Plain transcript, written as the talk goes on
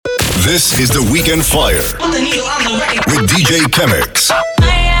This is the Weekend Flyer with DJ Ep.6.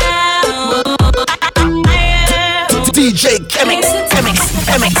 DJ Ep.6.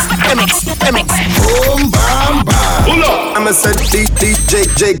 Boom, bam, bam. I'ma say DJ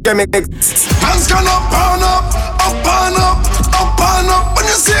Ep.6. Hands gone up and up, up and up, up and up. When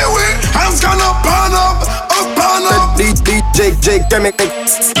you say we, hands gone up and up, up and up. DJ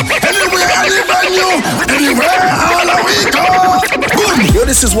Ep.6. Anywhere, any venue, anywhere, all we go. Boom. Yo,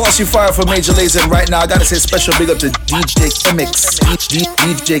 this is Walshy Fire for Major Lazer, and right now I gotta say special big up to DJ Ep.6.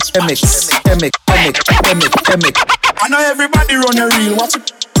 DJ Ep.6. I know everybody run a real watch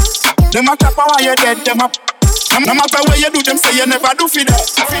it. Them a clap while you're dead, them up. No matter where you do, them say you never do for that.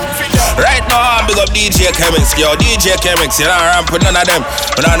 Right now, I'm big up DJ Ep.6, yo. DJ Ep.6, you know, I'm put none of them.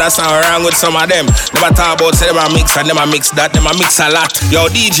 But I understand wrong with some of them. Them a talk about, say them a mix and them a mix that, them a mix a lot. Yo,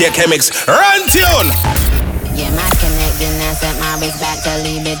 DJ Ep.6, run tune! Get my connection and set my wrist back to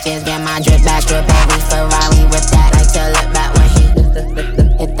leave bitches. Get my drip back, drip every Ferrari with that. Like to look back when he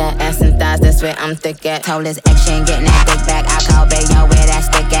hit that ass and thighs, that's where I'm thick at. Told his ex she ain't getting that dick back. I call Bay, yo, where that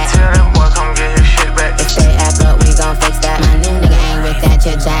stick at? Tell them boys come get his shit back. If they act up, we gon' fix that. My new nigga ain't with that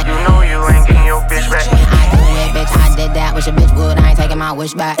chit chat. You know you ain't getting your bitch back. I do it, bitch, I did that. Wish a bitch would, I ain't taking my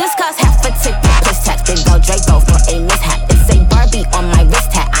wish back. This cost half a ticket, plus tax. Big go Draco for a mishap. It's a Barbie on my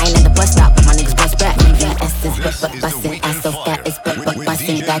wrist hat. I ain't at the bus stop, but my niggas bust back. VVS is bustin', ass so fat, it's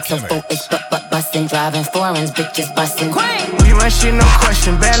bustin', back so full, it's bustin', driving foreigns, bitches bustin'. We run shit, no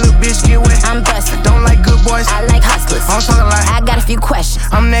question. Bad little bitch, get wet. I'm bustin'. Don't like good boys. I like hustlers. I'm talking like I got a few questions.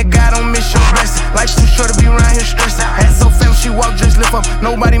 I'm that guy, don't miss your blessing. Life too short to be around here stressing. Head so fam, she walk, just lift up.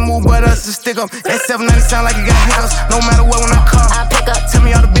 Nobody move but us to stick up. That 790 sound like it got hiccups. No matter what, when I call, I pick up. Tell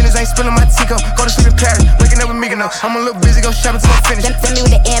me all the business, ain't spilling my teacup. Go to sleep in Paris, waking up with me, no. I'm a little busy, go shopping till I finish. Send me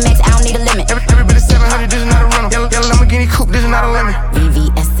with the MX, I don't need a limit. Every bit of 700, this is not a rental. Yellow Lamborghini coupe, this is not a lemon.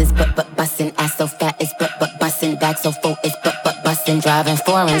 VVS is bustin', ass so fat, it's bustin', back so full, it's bustin', driving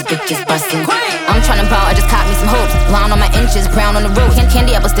foreigns, bitches bustin'. I'm tryna ball, I just caught me some hoops. Blonde on my inches, brown on the roof.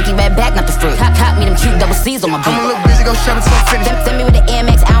 Candy apple, sticky red back, not the fruit. Caught me them cute double C's on my boot. I'm a little busy, go shopping till I finish. Send me with the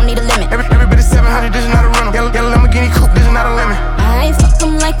MX, I don't need a limit. Every bit of 700, this is not a rental. Yellow Lamborghini coupe, this is not a lemon. I fuck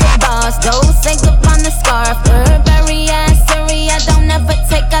them like a boss, don't say up on the scarf. Burberry, Siri, I don't ever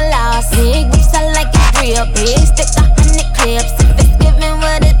take a loss. Big whips, I like it real. Big stick, 100 clips. If it's giving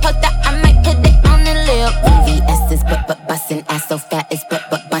what it poked out, I might put it on the lip. VVS is bustin', ass so fat, it's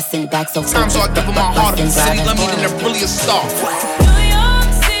bustin', back so full. Times I give them my heart of the city, let me in there really a star.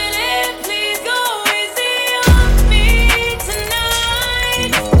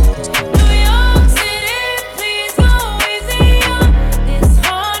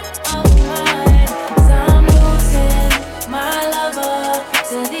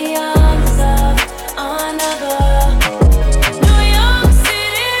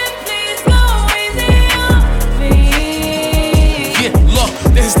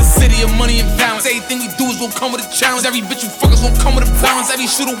 Everything we do is gon' come with a challenge. Every bitch you fuckers gon' come with a balance. Every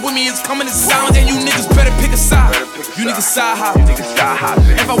shooter with me is coming in silence. And you niggas better pick a side. You niggas side hop.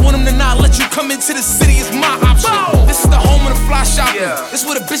 If I want them to not let you come into the city, it's my option. This is the home of the fly shopping. This is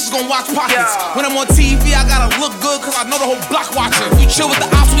where the bitches gon' watch pockets. When I'm on TV, I gotta look good, cause I know the whole block watching. We chill with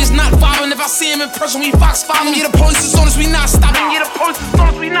the ops, we is not vibing. If I see him in person, we fox following. Yeah, the police is on us, we not stopping.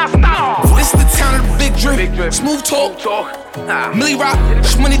 This is the town of the big drip. Smooth talk. Millie rock,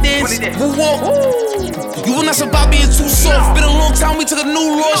 money dance, woo walk. You will not survive being too soft. Been a long time, we took a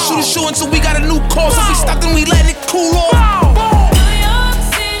new law. Shoot a show until we got a new cause. If we stop, then we let it cool off.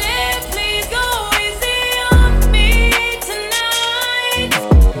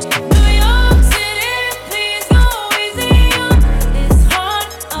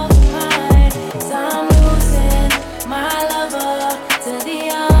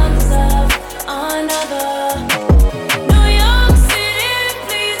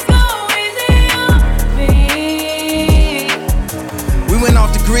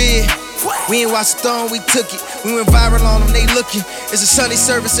 We ain't watched Stone, we took it. We went viral on them, they looking. It's a Sunday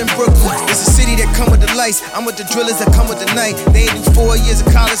service in Brooklyn. It's a city that come with the lights. I'm with the drillers that come with the night. They ain't do 4 years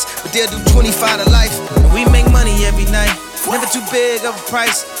of college, but they'll do 25 to life. And we make money every night. Never too big of a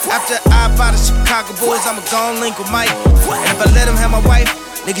price. After I buy the Chicago Bulls, I'ma go and link with Mike. And if I let him have my wife,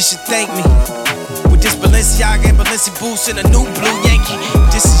 niggas should thank me. With this Balenciaga and Balenci boots and a new blue Yankee.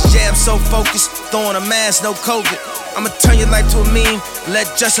 This is jam so focused, throwing a mask, no COVID. I'ma turn your life to a meme, let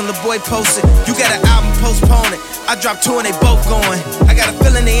Justin LeBoy post it. You got an album, postpone it. I dropped 2 and they both going. I got a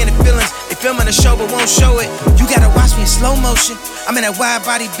feeling they in the feelings. They filming the show but won't show it. You gotta watch me in slow motion. I I'm in that wide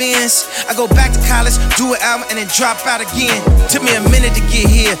body Benz. I go back to college, do an album, and then drop out again. Took me a minute to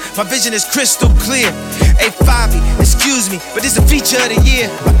get here. My vision is crystal clear. Hey, Fabi, excuse me, but this a feature of the year.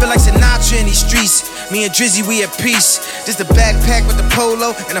 I feel like Sinatra in these streets. Me and Drizzy, we at peace. Just a backpack with the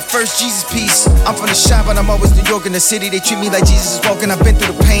polo and a first Jesus piece. I'm from the shop, but I'm always New York in the city. They treat me like Jesus is walking. I've been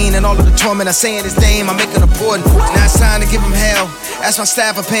through the pain and all of the torment. I say in his name, I make it important. Now it's time to give him hell. Ask my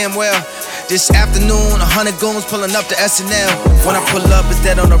staff, I pay him well. This afternoon, 100 goons pulling up to SNL. When I pull up, it's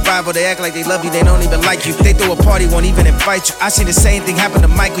dead on arrival. They act like they love you, they don't even like you. They throw a party, won't even invite you. I see the same thing happen to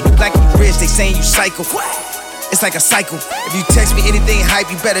Michael. You black and you rich, they saying you psycho. It's like a cycle. If you text me anything hype,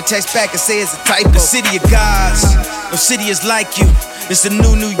 you better text back and say it's a typo. The city of gods, no city is like you. This the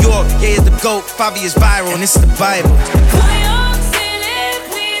new New York, yeah, it's the GOAT. Fabi is viral, and this is the Bible.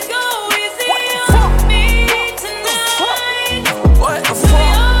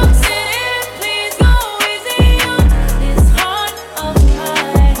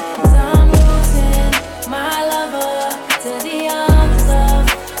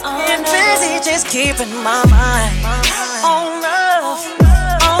 Keeping my mind on love,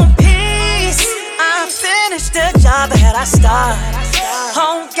 on peace. I finished the job that I started.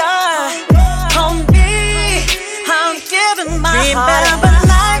 On God, on me, I'm giving my heart. Remember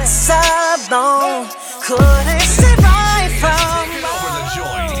lights are long, couldn't see right from wrong.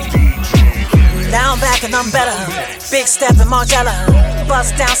 Now I'm back and I'm better. Big Step and Margiela,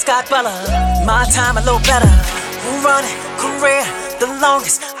 bust down Scott Bella. My time a little better. Running career. The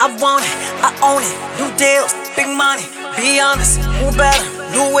longest, I want it, I own it. New deals, big money, be honest. Who better?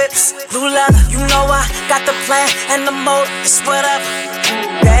 New whips, new leather. You know I got the plan and the motive, it's whatever.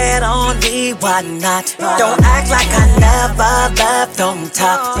 Bet on me, why not? Don't act like I never left on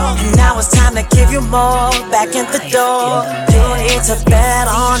top. And now it's time to give you more back in the door. You need to bet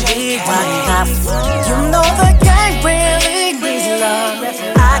on me, why not? You know the gang really needs love.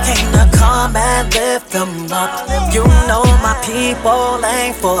 I came to come and lift them up. You know my people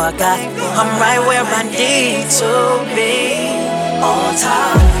ain't forgot. I'm right where I need to be. On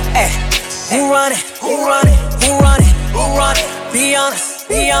top. Hey, who run it? Who run it? Who run it? Who run it? Be honest,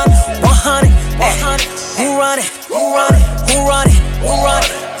 be honest. 100, 100. Who run it? Who run it? Who run it? Who run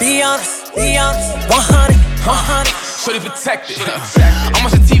it? Be honest, be honest. 100, 100. Shorty protected. I'm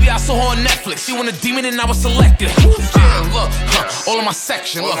watching TV, I saw her on Netflix. She want a demon and I was selected. Yeah, look, all in my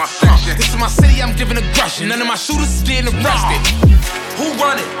section. Look, this is my city, I'm giving aggression. None of my shooters is getting arrested. Who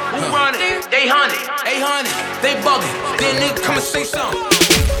run it? Who run it? They hunt it. They bugging. Then they come and say something.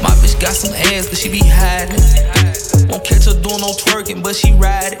 My bitch got some ass, but she be hiding. Won't catch her doing no twerking, but she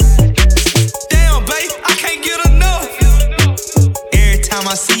ride it. Damn, babe, I can't get enough. Every time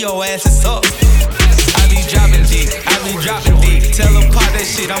I see your ass, it's up. I be dropping dick, I be dropping dick. Tell her pop that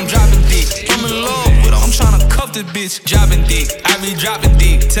shit, I'm dropping dick. I'm in love with her, I'm tryna cuff this bitch. Dropping dick, I be dropping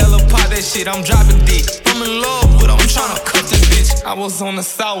dick. Tell her pop that shit, I'm dropping dick. I'm in love with her, I'm tryna cuff this bitch. I was on the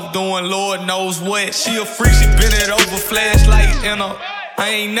south doing Lord knows what. She a freak, she bend it over, flashlight in her.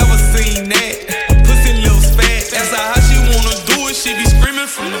 I ain't never seen that. Pussy lips fat, that's how she wanna do it. She be screaming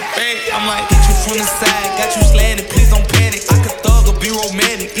from the back. I'm like, hit you from the side, got you slanted, please don't panic. I could thug or be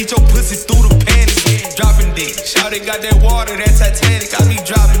romantic, eat your pussy through the panties. Dropping dick, shawty got that water, that Titanic. I be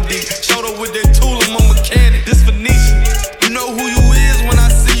dropping dick, showed her with that tool, I'm a mechanic. This Phoenician, you know who you is when I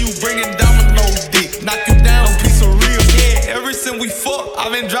see you bringing domino dick. Knock you down, piece of real. Yeah, ever since we fucked,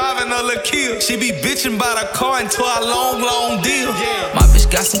 I've been driving a little kill. She be bitching about a car into a long, long deal. Yeah. My bitch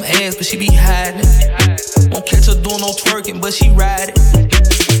got some ass, but she be hiding. Won't catch her doing no twerking, but she ride it.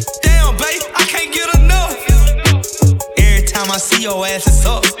 Damn, babe, I can't get enough. Every time I see your ass, it's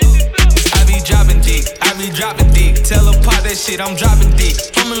up. I be dropping dick, I be dropping dick. Tell her pop that shit, I'm dropping dick.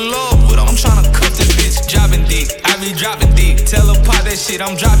 I'm in love with her, I'm tryna cuff this bitch. Dropping dick, I be dropping dick. Tell her pop that shit,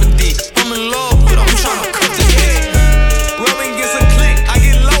 I'm dropping dick. I'm in love with her, I'm tryna cuff this bitch. Rubbing gets a click, I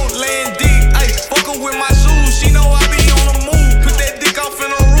get low, laying deep. Ay, fuckin' with my shoes, she know I be on the move. Put that dick off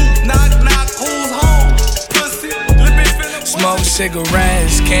in the roof, knock, knock, who's home? Pussy, let me finna smoke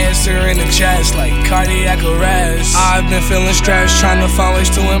cigarettes, cancer in the chest, like cardiac arrest. I've been feeling stressed, trying to find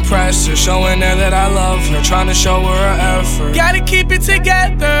ways to impress her, showing her that I love her, trying to show her effort. Gotta keep it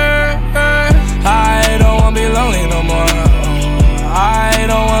together. I don't wanna be lonely no more. I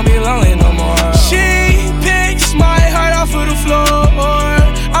don't wanna be lonely no more. She picks my heart off of the floor.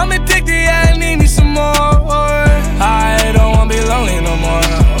 I'm addicted, yeah, I need me some more. I don't wanna be lonely no more.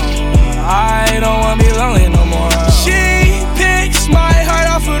 I don't wanna be lonely no more. She picks my heart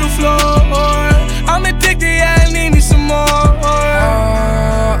off of the floor. I'm addicted, yeah, I need me some more.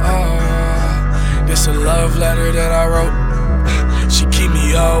 This a love letter that I wrote. She keep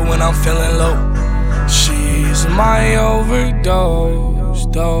me up when I'm feeling low. She days of my overdose.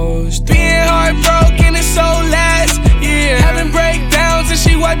 Being heartbroken is so last, yeah. Having breakdowns and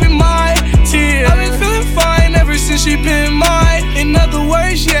she wiping my tears. I've been feeling fine ever since she been mine. In other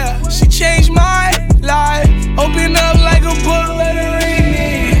words, yeah, she changed my life. Open up like a book, let her read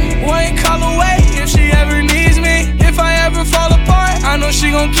me. One call away if she ever needs me. If I ever fall apart, I know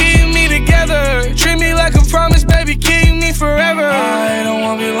she gon' keep me together. Treat me like a promise, baby, keep me forever. I don't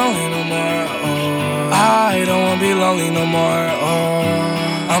wanna be lonely no more, oh. I don't wanna be lonely no more,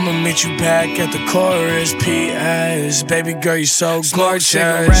 oh. I'ma meet you back at the chorus, P.S. Baby girl, you so gorgeous.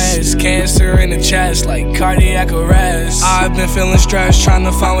 Cigarettes, cancer in the chest, like cardiac arrest. I've been feeling stressed, trying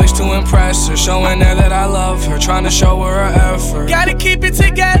to find ways to impress her. Showing her that I love her, trying to show her effort. Gotta keep it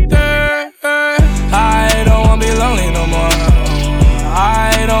together. I don't wanna be lonely no more.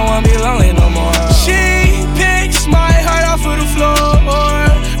 I don't wanna be lonely no more. She picks my heart off of the floor.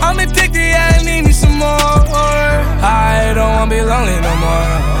 I'm addicted, I need me some more. I don't wanna be lonely no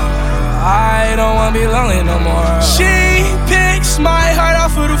more. I don't wanna be lonely no more. She picks my heart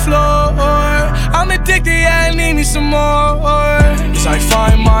off of the floor. I'm addicted, I need me some more. As I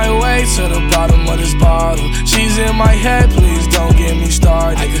find my way to the bottom of this bottle, she's in my head, please don't get me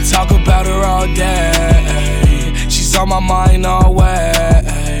started. I could talk about her all day, she's on my mind always.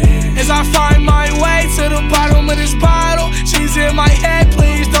 As I find my way to the bottom of this bottle, she's in my head,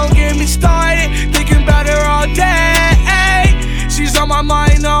 please don't get me started. Thinking about her all day, she's on my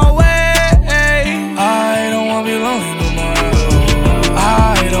mind always. I don't wanna be lonely no more.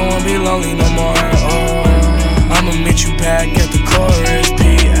 I don't wanna be lonely no more. I'ma meet you back at the chorus,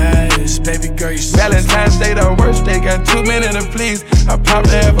 P.S. Baby girl, you so Valentine's Day, the worst day, got too many to please. I popped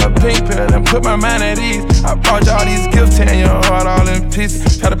to have a pink pill and put my mind at ease. I bought you all these gifts, tearing your heart all in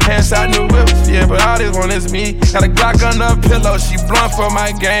pieces. Try to pass out new whips, yeah, but all this one is me. Got a Glock under a pillow, she blunt for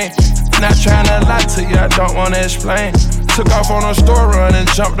my game. Not trying to lie to you, I don't wanna explain. Took off on a store run and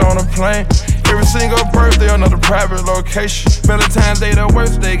jumped on a plane. Every single birthday, another private location. Valentine's Day, the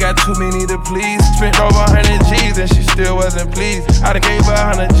worst day, got too many to please. Spent over 100 G's and she still wasn't pleased. I done gave her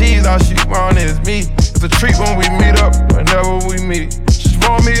 100 G's, all she want is me. It's a treat when we meet up, whenever we meet. She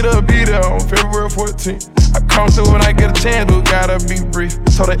want me to be there on February 14th. I come through when I get a chance, but gotta be brief.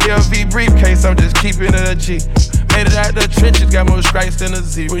 So the LV briefcase, I'm just keeping it a G. Made it out the trenches, got more stripes than a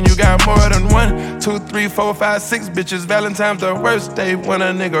Z. When you got more than 1, 2, 3, 4, 5, 6 bitches, Valentine's the worst day when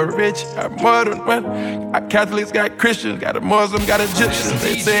a nigga rich. Got more than 1. Got Catholics, got Christians, got a Muslim, got Egyptians.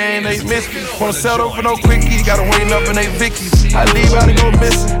 They say ain't they miss me. Wanna settle for no quickie, gotta wait up in they Vickies. I leave out and go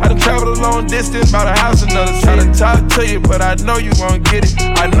missing. I done traveled a long distance, bought a house another city. Try to talk to you, but I know you gon' get it.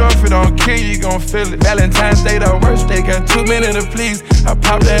 I know if it don't kill you, you gon' feel it. Valentine's Day, the worst day, got too many to please. I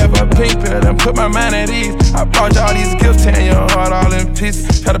popped to have a pink pill and put my mind at ease. I bought you all these gifts, tearing your heart all in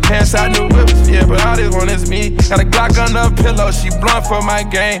pieces. Try to pass out new whips, yeah, but all this one is me. Got a Glock under a pillow, she blunt for my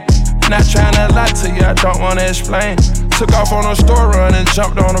game. Not trying to lie to you, I don't wanna explain. Took off on a store run and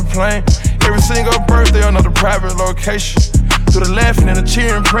jumped on a plane. Every single birthday, another private location. Through the laughing and the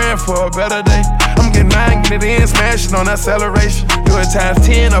cheering, praying for a better day. I'm getting mine, getting it in, smashing on acceleration. Do it times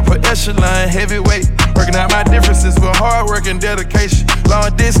 10, upper echelon, heavyweight. Working out my differences with hard work and dedication.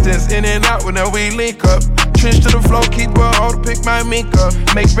 Long distance, in and out whenever we link up. Trench to the floor, keep her on to pick my mink up.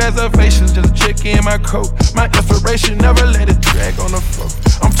 Make reservations, just check in my coat. My inspiration, never let it drag on the floor.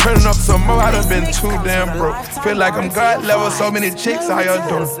 I'm turning up some more, I done been too damn broke. Feel like I'm God level, so many chicks I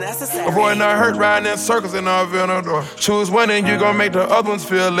adore. Avoiding the hurt, riding in circles and all door. Choose one and you gon' make the other ones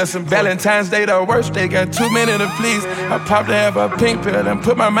feel less important. Valentine's Day, the worst day, got too many to please. I popped to have a pink pill and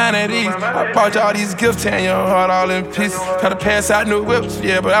put my mind at ease. I bought you all these gifts, tearing your heart all in pieces. Try to pass out new whips,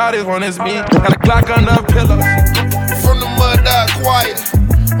 yeah, but all this one is me. Got a Glock under a pillow. From the mud, I quiet.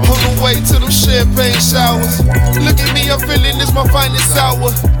 On the way to them champagne showers. Look at me, I'm feeling this my finest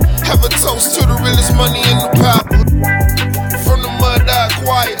hour. Have a toast to the realest money in the power. From the mud, I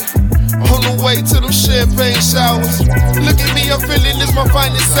quiet. On the way to them champagne showers. Look at me, I'm feeling this my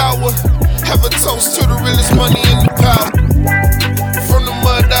finest hour. Have a toast to the realest money in the power. From the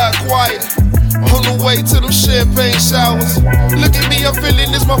mud, I quiet. On the way to them champagne showers. Look at me, I'm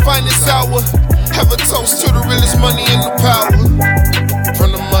feeling this my finest hour. Have a toast to the realest money in the power.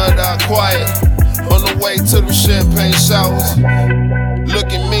 From the mud, I quiet. On the way to them champagne showers.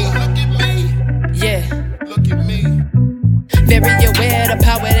 Look at me. Yeah. Look at me. Very aware of the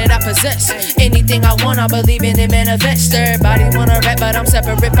power that I possess. Anything anything I want, I believe in it manifest. Everybody wanna rap, but I'm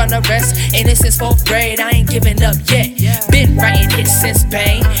separate from the rest. And this is 4th grade, I ain't giving up yet. Been writing hits since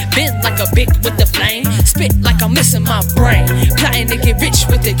Bang. Been like a bic with the flame. Spit like I'm missing my brain. Plotting to get rich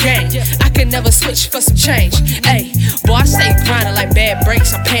with the game. I can never switch for some change. Ayy, boy, I stay grinding like bad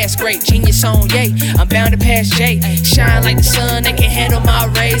breaks. I'm past great, genius on yay. I'm bound to pass J. Shine like the sun, they can handle my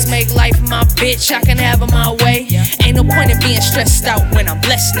rays. Make life my bitch, I can have it my way. Ain't no point in being stressed out when I'm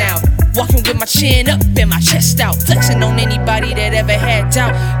blessed now. Walking with my chin up and my chest out. Flexing on anybody that ever had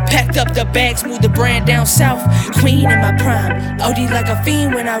doubt. Packed up the bags, moved the brand down south. Queen in my prime, OD like a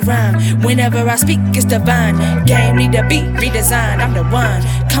fiend when I rhyme. Whenever I speak, it's divine. Game need to be redesigned, I'm the one.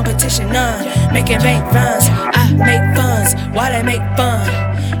 Competition none, making bank runs. I make funds, why they make fun?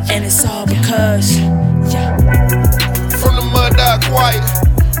 And it's all because, yeah. From the mud, I quiet.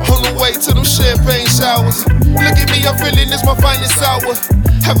 On the way to them champagne showers. Look at me, I'm feeling this my finest hour.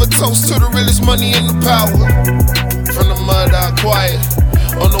 Have a toast to the realest money and the power. From the mud, I quiet.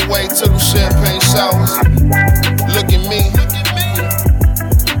 On the way to them champagne showers. Look at me.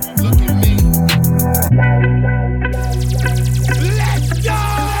 Look at me. Let's go!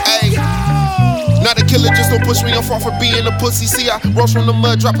 Hey. Not a killer, just don't push me. I'm far from being a pussy. See, I rose from the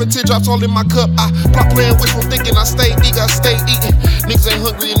mud, dropping teardrops all in my cup. I plot playing wishful thinking. I stay eager, I stay eating. Niggas ain't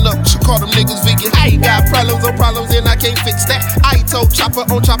hungry enough, should call them niggas vegan. I ain't got problems on problems and I can't fix that. I told Chopper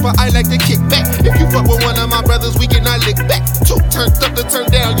on Chopper, I like to kick back. If you fuck with one of my brothers, we can not lick back. Two turned up to turn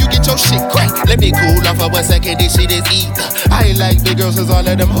down, you get your shit cracked. Let me cool off for 1 second, this shit is ether. I ain't like big girls, cause all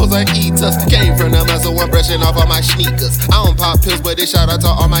of them hoes are eaters. Came from the muscle, I'm brushing off all my sneakers. I don't pop pills, but this shout out to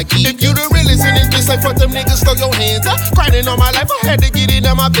all my geekers. If you the realest in this bitch, like fuck them niggas, throw your hands up. Grinding all my life, I had to get it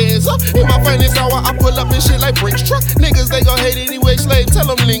on my bands up. In my finest hour, I pull up and shit like Brinks truck. Niggas, they gon' hate anyway, slave, tell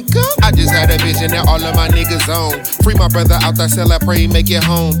them link up. I just had a vision that all of my niggas on. Free my brother out that cell, I pray he make it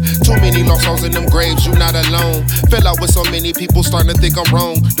home. Too many lost souls in them graves, you not alone. Fell out with so many people, starting to think I'm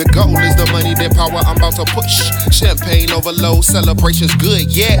wrong. The goal is the money, then power, I'm about to push. Champagne overload, celebrations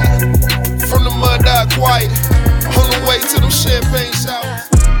good, yeah. From the mud, I quiet. On the way to them champagne showers.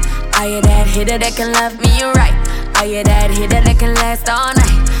 Are you that hitter that can love me right? Are you that hitter that can last all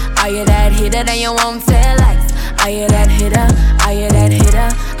night? Are you that hitter that you won't tell lies? Are you that hitter? Are you that hitter?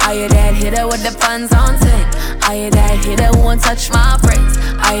 Are you that hitter with the funds on 10? Are you that hitter who won't touch my braids?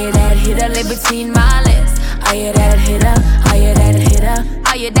 Are you that hitter live between my legs? Are you that hitter? Are you that hitter?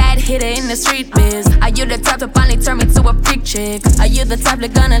 Are you that hitter in the street biz? Are you the type to finally turn me to a freak chick? Are you the type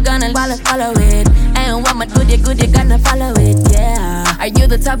that gonna follow it? And what my good you gonna follow it, yeah. Are you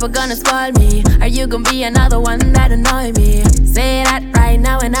the type of gonna spoil me? Are you gonna be another one that annoy me? Say that right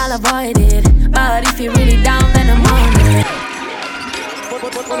now and I'll avoid it. But if you're really down, then I'm on it.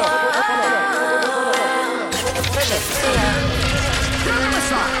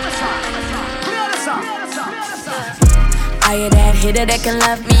 Are you that hitter that can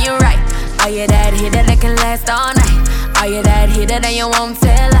love me right? Are you that hitter that can last all night? Are you that hitter that you won't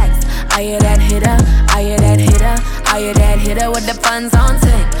tell lies? Are you that hitter? Are you that hitter? Are you that hitter with the funds on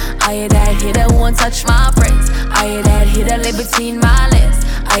 10? Are you that hitter who won't touch my braids? Are you that hitter live between my legs?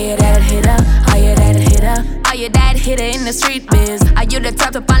 Are you that hitter? Are you that hitter? Are you that hitter in the street biz? Are you the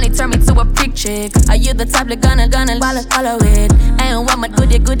type to finally turn me to a freak chick? Are you the type that gonna follow it? And what my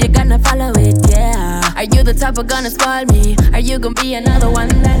good you gonna follow it, yeah. Are you the type of gonna spoil me? Are you gonna be another one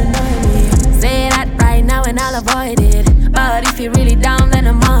that annoy me? Say that right now and I'll avoid it. But if you're really down, then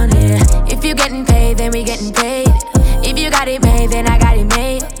I'm on it. If you getting paid, then we getting paid. If you got it made, then I got it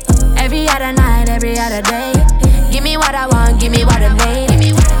made. Every other night, every other day. Give me what I want, give me what I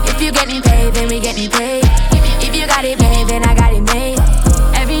made. If you getting paid, then we getting paid. If you got it made, then I got it made.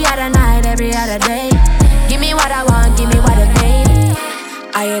 Every other night, every other day. Give me what I want, give me what I made.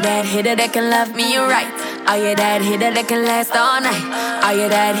 Are you that hitter that can love me right? Are you that hitter that can last all night? Are you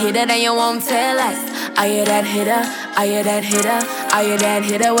that hitter that you won't tell lies? Are you that hitter? Are you that hitter? Are you that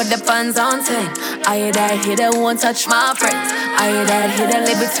hitter with the funds on 10? Are you that hitter who won't touch my braids? Are you that hitter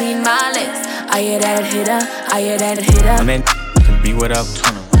live between my legs? Are you that hitter? Are you that hitter? I'm that can be whatever.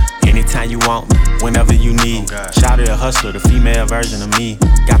 Anytime you want me, whenever you need. Shouty a hustler, the female version of me.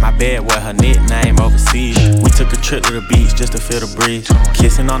 Got my bed with her nickname overseas. We took a trip to the beach just to feel the breeze.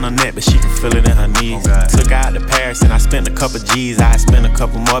 Kissing on her neck, but she can feel it in her knees. Took her out to Paris and I spent a couple G's. I spent a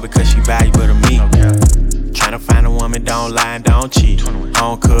couple more because she valuable to me. Tryna find a woman, don't lie and don't cheat.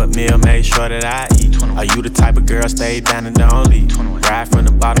 Home cooked meal, make sure that I eat. Are you the type of girl, stay down and don't leave? Ride from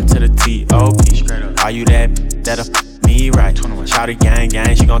the bottom to the T.O.P. Are you that'll me right? Shawty gang,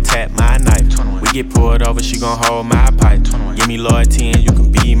 she gon' tap my knife. We get pulled over, she gon' hold my pipe. Give me loyalty and you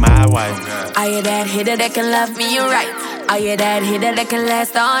can be my wife. Are you that hitter that can love me right? Are you that hitter that can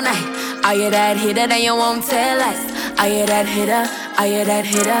last all night? Are you that hitter that you won't tell us? Are you that hitter? Are you that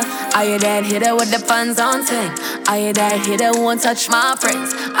hitter? Are you that hitter with the funds on 10? Are you that hitter who won't touch my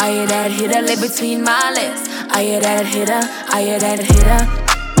friends? Are you that hitter live between my legs? Are you that hitter? Are you that hitter?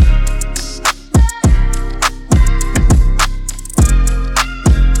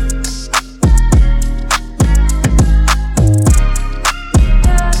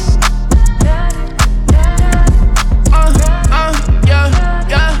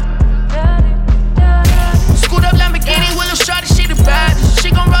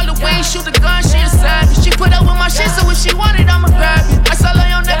 Shoot the gun, she a savage. She put up with my shit, so if she want it, I'ma grab it. I saw her on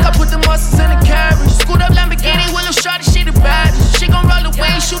your neck, I put the muscles in the carriage. Scoot up Lamborghini, Willow shorty, she the baddest. She gon' roll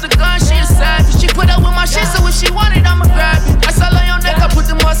away, shoot the gun, she a savage. She put up with my shit, so if she want it, I'ma grab it. I saw her on your neck, I put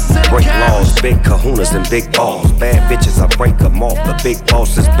the muscles in the break carriage. Laws, big kahunas and big balls. Bad bitches, I break them off. The big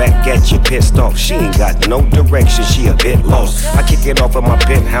boss is back at you, pissed off. She ain't got no direction, she a bit lost. I kick it off of my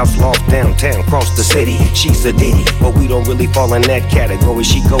penthouse loft downtown, cross the city. She's a ditty, but we don't really fall in that category.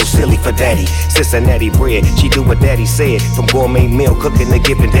 She goes silly for daddy. Cincinnati bread, she do what daddy said. From gourmet meal cooking to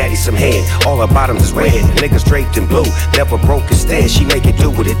giving daddy some head. All her bottoms is red, niggas draped in blue. Never broke instead, she make it do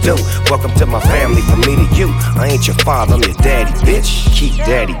what it do. Welcome to my family, from me to you. I ain't your father, I'm your daddy, bitch. Keep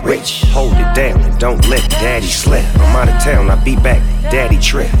daddy rich, hold it down and don't let daddy slip. I'm out of town, I'll be back, daddy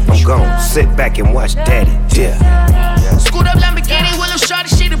trip. I'm gone, sit back and watch daddy dip. Scoot up Lamborghini, Willow shorty,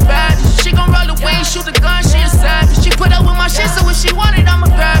 she the baddest. She gon' roll away, shoot the gun, she a savage. She put up with my shit, so if she want it, I'ma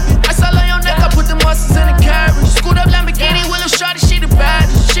grab it. I saw her on your neck, I put the muscles in the carriage. Scoot up Lamborghini, Willow shorty, she the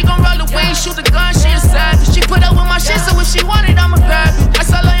baddest. She gon' roll away, shoot the gun, she a savage. She put up with my shit, so if she want it, I'ma grab it. I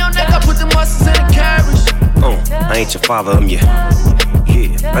saw her on your neck, I put the muscles in the carriage. I ain't your father, I'm your.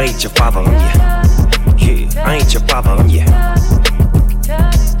 Yeah, I ain't your father, I'm your. Yeah, I ain't your father, I'm your.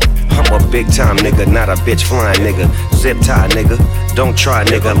 I'm a big time nigga, not a bitch flying nigga. Zip tie nigga, don't try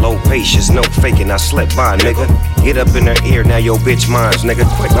nigga. Low patience, no faking, I slip by nigga. Get up in her ear, now your bitch mine's nigga.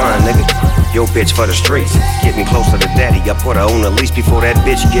 Quit lying nigga, your bitch for the streets. Getting closer to daddy, I put her on the leash before that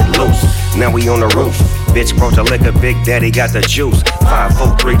bitch get loose. Now we on the roof, bitch brought the liquor, big daddy got the juice. 5,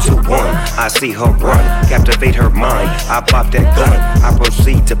 4, 3, 2, 1, I see her run, captivate her mind. I pop that gun, I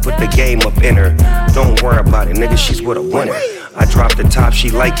proceed to put the game up in her. Don't worry about it nigga, she's with a winner. I drop the top, she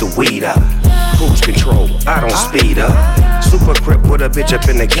like the weed up. Cruise control, I don't speed up. Super crip with a bitch up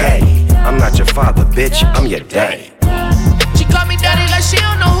in the caddy. I'm not your father, bitch, I'm your daddy. She call me daddy like she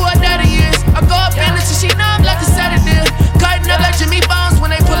don't know who her daddy is. I go up in it till she numb like a sedative. Cutting up like Jimmy Bones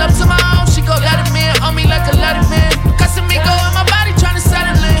when they pull up to my house. She go let him in, on me like a let him in. Cussing me go in my body tryna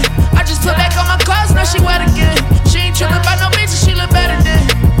settle in. I just put back on my clothes, now she wet again. She ain't trippin' about no bitches, she look better than.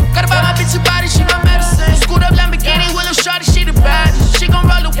 Gotta buy my bitch a body, she my medicine. Scoot up Lamborghini, Willow shorty, she the baddest. She gon'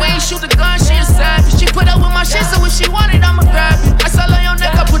 roll away, shoot the gun, she a savage. She put up with my shit, so if she want it, I'ma grab it. I saw her on your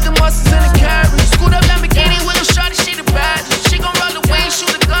neck, I put the muscles in the carriage. Scoot up Lamborghini, Willow shorty, she the baddest. She gon' roll away, shoot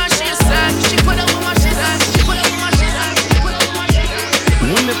the gun, she a savage. She put up with my shit, she put up with my shit.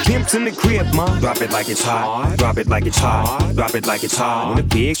 When the pimp's in the crib, ma, drop it like it's hot. Drop it like it's hot. Drop it like it's hot. When the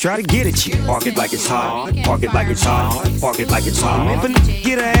pigs try to get at you, park it like it's hot. Park it like it's hot. Park it like it's hot. If a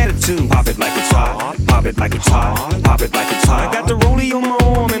get an attitude, pop it like it's hot. Pop it like it's hot. Pop it like it's hot. I got the rollie on my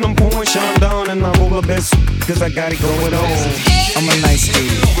arm and I'm pouring Sean down and I roll the best cause I got it going on. I'm a nice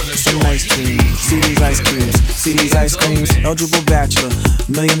dude, some nice dreams. See these ice creams, see these ice creams. Eligible bachelor,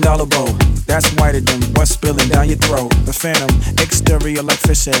 $1 million bowl. That's whiter than what's spilling down your throat. The phantom, exterior like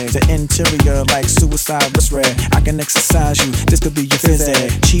fish eggs. The interior like suicide was red. I can exercise you, this could be your phys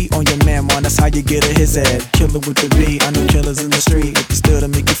ed. Cheat on your man, man, that's how you get a his ed. Killer with the B, I know killers in the street. With the still to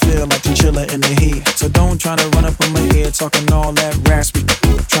make you feel like you chiller in the heat. So don't try to run up on my head talking all that raspy.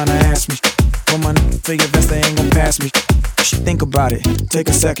 Trying to ask me, for my for your vest, they ain't gon' pass me. You should think about it, take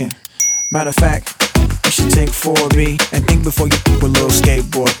a second. Matter of fact, you should take 4B and think before you put a little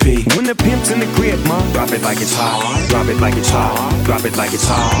skateboard P. When the pimp's in the crib, ma, drop it like it's hot. Drop it like it's hot. Drop it like it's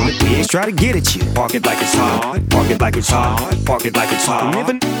hot. When the pigs try to get at you, park it like it's hot. Park it like it's hot. Park it like it's hot. And if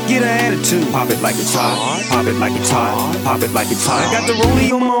a get an attitude, pop it like it's hot. Pop it like it's hot. Pop it like it's hot. I got the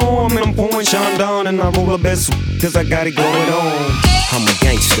rollie on my arm and I'm pouring Sean down and I roll the best cause I got it going on. I'm a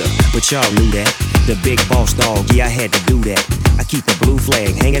gangster, but y'all knew that. The big boss dog, yeah, I had to do that. I keep a blue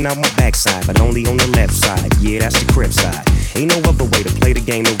flag hanging out my backside, but only on the left side. Yeah, that's the crib side. Ain't no other way to play the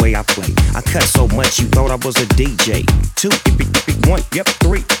game the way I play. I cut so much you thought I was a DJ. 2, 1, yep,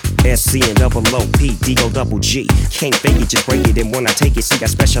 3. SC and double OP, D-O double G. Can't fake it, just break it. And when I take it, see, I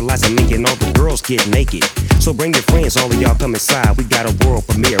specialize in making all the girls get naked. So bring your friends, all of y'all come inside. We got a world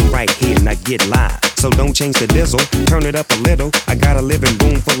premiere right here, now get live. so don't change the diesel. Turn it up a little. I got a living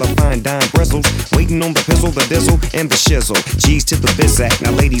room full of fine dime bristles. Waiting on the pizzle, the dizzle, and the shizzle. G's to the bizac. Now,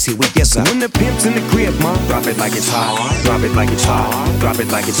 ladies, here we get some. When the pimp's in the crib, ma, drop it like it's hot. Drop it like it's hot. Drop it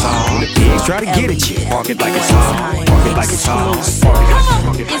like it's hot. When the pigs try to get at you, park it like it's hot. Park it like it's hot.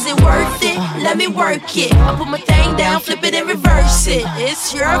 Is it worth it? Let me work it. I put my thing down, flip it and reverse it.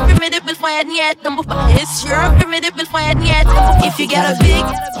 It's your primitive It's your primitive If you got a big,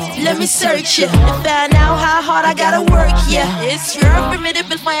 let me search it to find out how hard I gotta work. Yeah, it's your primitive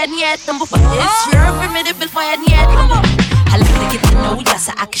It's your primitive I like to get to know ya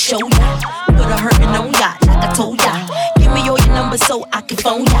so I can show ya. Put a hurtin' on ya like I told ya. Give me all your numbers so I can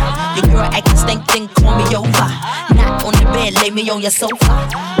phone ya. Your girl acting stink, then call me over. Not on the bed, lay me on your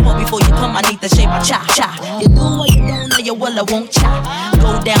sofa. But before you come, I need to shave my cha-cha. You do what you don't know, you well, I won't cha.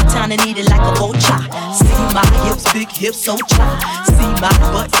 Go downtown and eat it like a vulture. See my hips, big hips, so cha. See my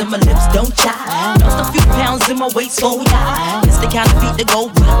butts and my lips, don't cha. Lost a few pounds in my waist, oh yeah. It's the kind of beat that go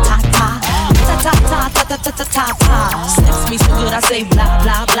ta-ta. Ta-ta-ta-ta-ta-ta-ta-ta. Snips me so good, I say blah,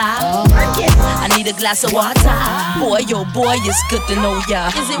 blah, blah. I need a glass of water. Boy, yo, boy, it's good to know ya.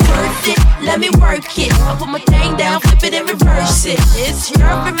 Is it worth it? Let me work it. I put my thing down, flip it and reverse it. It's your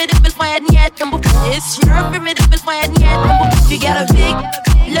primitive It's your primitive If you got a big,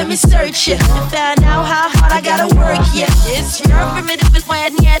 let me search it to find out how hard I gotta work. Yeah, it's your primitive It's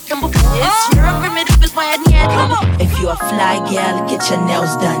your primitive If you a fly gal, get your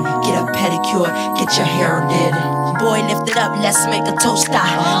nails done. Get a pedicure, get your hair did. Boy, lift it up, let's make a toaster.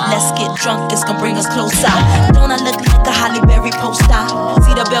 Let's get drunk, it's gonna bring us closer. Don't I look like a Halle Berry poster?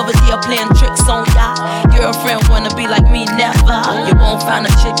 See the Belvedere playing tricks on ya. Girlfriend wanna be like me, never. You won't find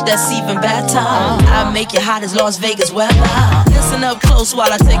a chick that's even better. I make you hot as Las Vegas weather. Listen up close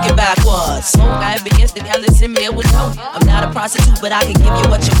while I take it backwards. I begins to listen me with no. I'm not a prostitute, but I can give you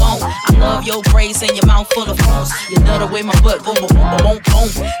what you want. I love your braids and your mouth full of phones. You love the way my butt boom, boom, boom, boom, boom.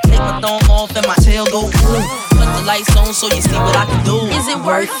 Take my thumb off and my tail go boom. Put the lights on so you see what I can do. Is it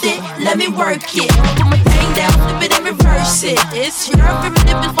worth it? Let me work it. Put my thing down, flip it and reverse it. It's your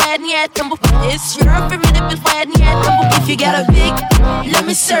primitive It's your primitive If you got a big, let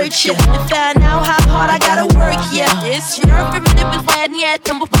me search it to find out how hard I gotta work. Yeah, it's your primitive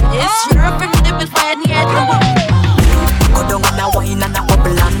It's your primitive Go down and a wine and a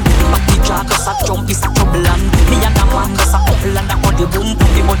bubble and back the jaw just a jump is a trouble and me and a man just a couple and a body boom.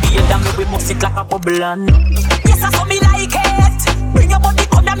 Put the body head and we must it like a bubble and yes, I saw me like it. Bring your body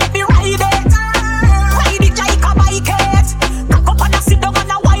come and make me ride it. Ride it like a bike it. Cock up and a sit down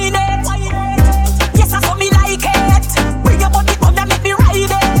and a wine it. Yes, I saw me like it. Bring your body come and make me ride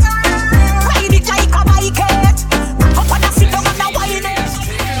it. Ride it like a bike it. Cock up and a sit down and a wine it.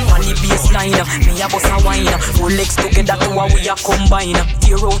 On the baseline, me a bust a wine. Two legs together to a we a combine.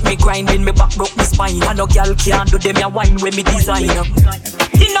 Tear out me grinding, me back broke me spine. And no girl can't do them a wine when me design.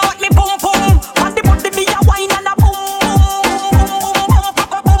 You know what me boom boom. On the body me a wine and a boom boom.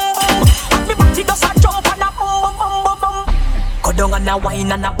 And me body does a jump and a boom boom boom boom. Go down and a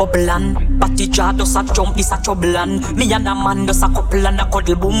wine and a bubble and body jaw does a jump is a trouble and me and a man does a couple and a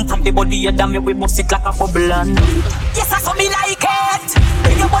cuddle boom. And the body head and me we must it like a bubble and yes, I saw me like it.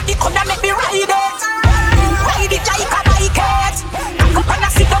 Bring your body come and make me ride it. Ride it like a bike it. Cock up and a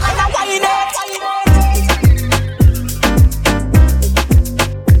sit down and a wine it.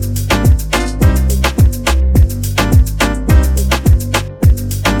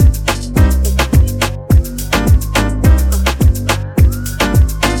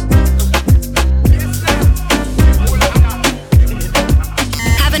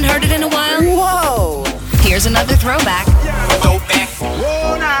 Haven't heard it in a while? Whoa! Here's another throwback. Throwback.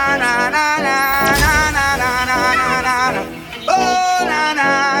 Oh na na na na na na na na na na. Oh na na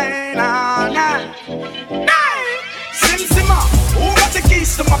na na. Sim Simma, who got the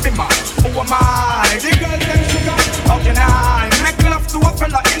keys to my bimmer? Who am I? The girl them sugar. How can I make love to a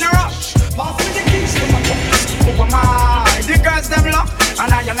fella in a rush? Pass me the keys to my bummer. Who am I? The girls them love,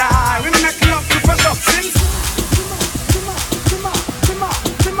 and I we make love to fresh up. Sim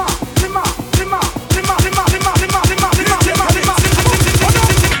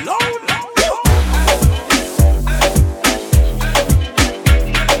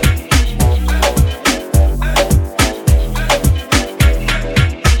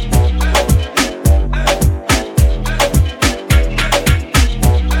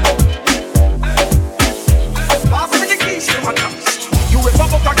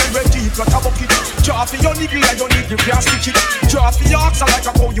red deep like a bucket. Draw for your nigga and your nigga can't stick it. Draw for your oxen like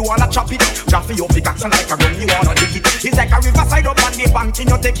a cow, you wanna chop it. Draw for your pickaxe like a gun, you wanna dig it. It's like a riverside up on the bank and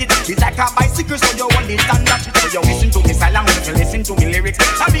you take it. It's like a bicycle so you want it and that it. So you listen to me silent, you listen to me lyrics.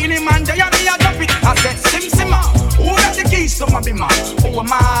 I be the man, they me a drop it. I said sim simma, who got the keys to my bima? Who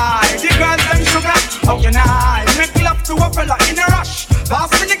am I? The girls them sugar. How can I make love to a fella in a rush?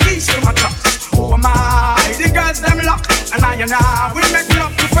 Pass me the keys to my trucks. Who am I? The girls them lock. And I we make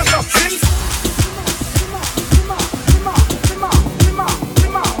love to fresh up sims.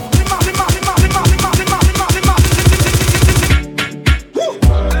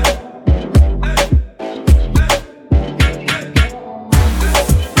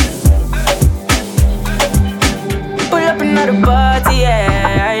 Pull up another party,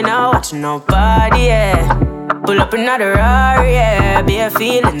 yeah. I ain't not watching nobody, yeah. Pull up another Rari, yeah. Bare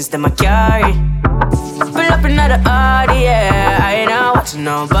feelings that I carry. Pull up another Audi, yeah. I ain't not watching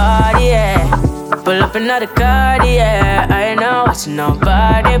nobody, yeah. Pull up another car, yeah. I ain't not watching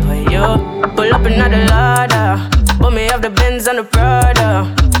nobody but you. Pull up another Lada. Put me off the Benz and the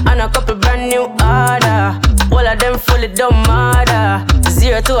Prada. And a couple brand new order. All of them fully don't matter.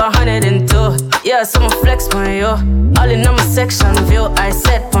 0 to 102. Yeah, so I'ma flex on you. All in on my section view, I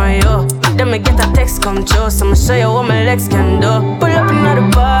set on you. Then me get a text come true, so I'ma show you what my legs can do. Pull up another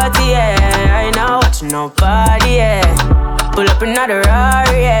party, yeah. I ain't not watching nobody, yeah. Pull up another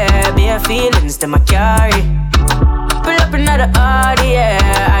Rari, yeah. Bare feelings that I carry. Pull up another Audi, yeah.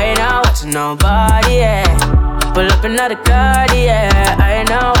 I ain't not watching nobody, yeah. Pull up another car, yeah. I ain't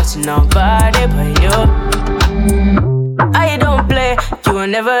not watching nobody but you. I don't play, you will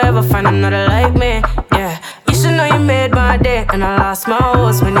never ever find another like me, yeah. You should know you made my day, and I lost my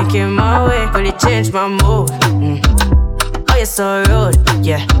horse when you came my way, but it changed my mood. Oh, you're so rude,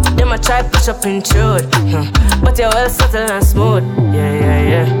 yeah. Them I try push up intrude, but you're well subtle and smooth,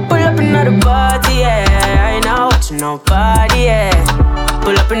 yeah. Pull up another party, yeah. I ain't not watching nobody, yeah.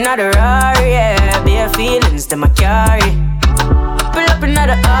 Pull up another Rari, yeah. Bare feelings that I carry. Pull up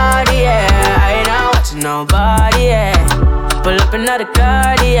another Audi, yeah. I ain't not watching nobody, yeah. Pull up another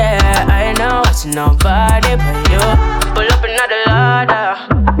car, yeah. I ain't not watching nobody but you. Pull up another Lada.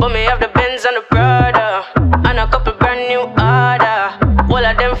 Put me off the Benz and the Prada. And a couple brand new order. All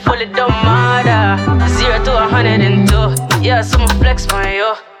of them fully don't matter. 0 to 102. Yeah, so I'ma flex on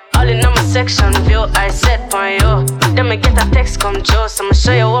you. All in on my section view, I set on you. Then me get a text come true, so I'ma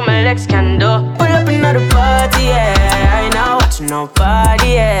show you what my legs can do. Pull up another party, yeah. I ain't not watching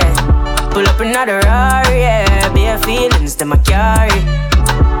nobody, yeah. Pull up another Rari, yeah. Bare feelings that I carry.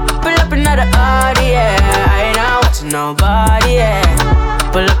 Pull up another Audi, yeah. I ain't not watching nobody,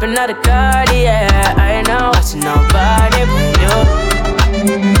 yeah. Pull up another car, yeah. I ain't not watching nobody but you.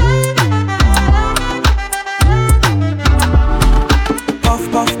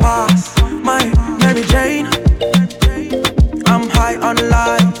 Puff pass, my Mary Jane. I'm high on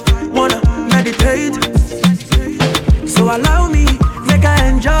life, wanna meditate. So allow me, make I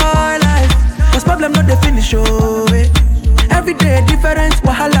enjoy life. Cause problem not the finish, oh eh. Every day different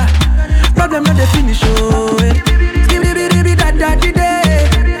wahala. Problem not the finish, oh eh.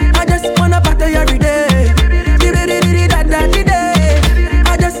 I just wanna party every day.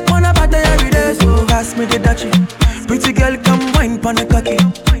 I just wanna party every day. So pass me the dutchie. Pretty girl, come wine pon the cocky.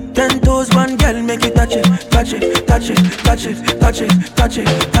 10 toes, one girl, make it touch it, touch it, touch it, touch it, touch it, touch it.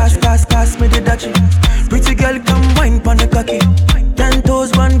 Pass me the dutchie. Pretty girl, come wine pon the cocky. 10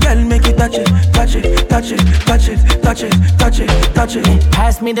 toes, one girl, make it touch it, touch it, touch it, touch it, touch it, touch it, touch it.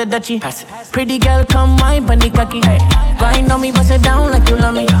 Pass me the dutchie. Pretty girl, come wine pon the cocky. Grind on me, bust it down like you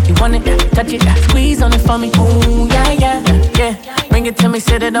love me. You want it, touch it, squeeze on it for me. Ooh, yeah. Bring it to me,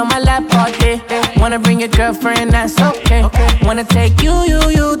 sit it on my lap all day. Wanna bring your girlfriend, that's okay. Wanna take you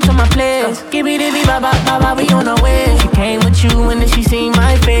to my place. Give me the ba, we on our way. She came with you and then she seen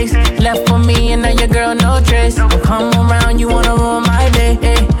my face. Left for me and now your girl no trace. Don't come around, you wanna ruin my day.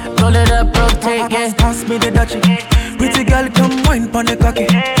 Roll it up, rotate, yeah. Pass me the dutchie. Pretty girl, come wine pon the cocky.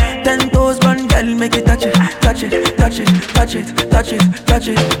 10 toes, one girl, make it touch it, touch it, touch it, touch it, touch it, touch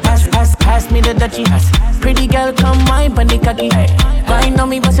it. Pass me the dutchie. Pretty girl, come wine pon the cocky. Grind on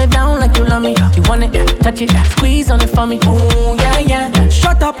me, bust it down like you love me. You want it, touch it, squeeze on it for me. Ooh, yeah.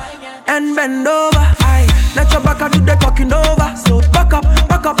 Shut up and bend over. Aye. Let your back do the talking over. So back up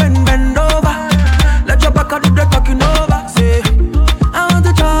and bend over. Let your back do the talking over. Say, I want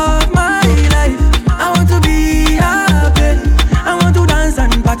to chop my life. I want to be happy. I want to dance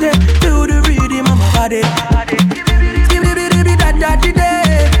and party to the rhythm of my body. I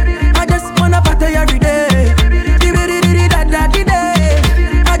just wanna party every day.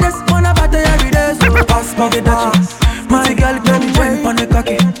 I just wanna party every day. So pass me the dutchie. Pretty girl, come wine pon the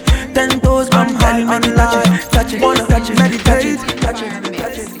cocky. make it touch it, wanna touch it, meditate, touch it.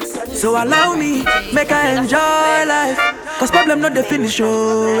 So allow me, make I enjoy life. Cause problem not the finish,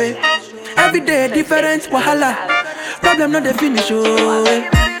 oh eh. Every day different wahala. Problem not the finish, oh eh.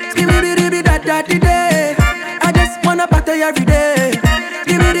 Give me the that day. I just wanna party every day.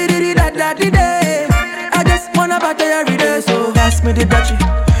 Give me the that day. I just wanna party every day. So pass me the touchy.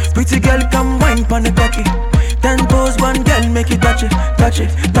 Pretty girl come wine pon the cocky. 10 toes, one girl make it touch it, touch it,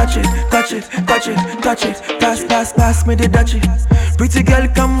 touch it, touch it, touch it, touch it. Pass me the touchy. Pretty girl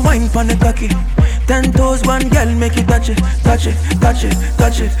come wine pon the cocky. 10 toes, one girl make it touch it, touch it, touch it,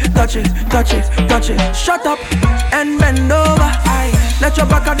 touch it, touch it, touch it, touch it. Shut up and bend over. Let your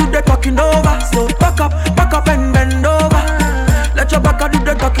back do the talking over. So back up and bend over. Let your back do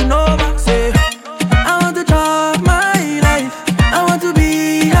the talking over. Say, I want to chop my life. I want to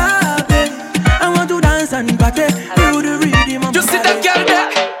be happy. I want to dance and party. Do the rhythm. Just see that girl there.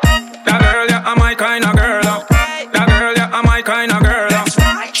 That girl, yeah, I'm my kind of girl. That girl, yeah, I'm my kind of girl.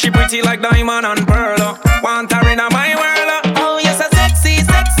 She pretty like diamond and pearl. Want her in my world. Oh, you're so sexy,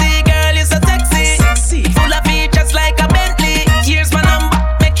 sexy girl, you're so sexy. Full of features like a Bentley. Here's my number,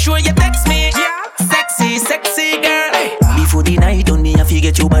 make sure you text me. Sexy, sexy girl. Before the night on me, I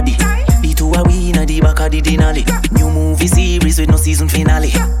forget your body. Be to a win at the back of the dinner. New movie series with no season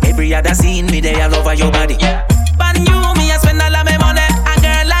finale. Every other scene, me there, I love her your body. But you, me, I spend all of my money. A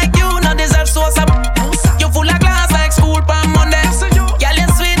girl like you, no deserve so some. You full of glass like school palm Monday. Girl, you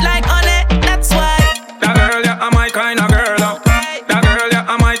sweet like honey, that's why. That girl, yeah, I'm my kind of girl. That girl, yeah,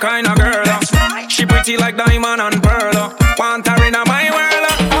 I'm my kind of girl. She pretty like diamond and pearl. Want her in my world.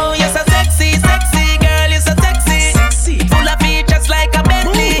 Oh, you're so sexy, sexy girl, you're so sexy. Full of features like a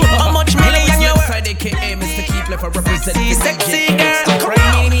Bentley. How much million you worth? AKA Mr. Keep Left for representing Sexy girl.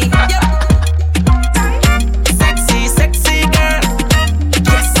 Yep. Sexy girl.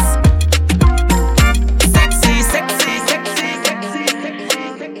 Yes. Sexy.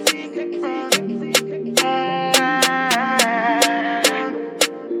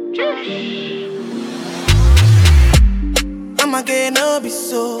 I'ma get no be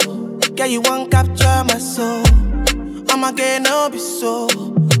so. Girl, you won't capture my soul. I'ma get no be so.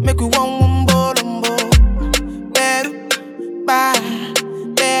 Make we one wumbo lumbo. Beru, bye.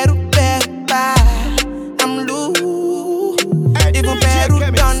 I'm loose. Even Peru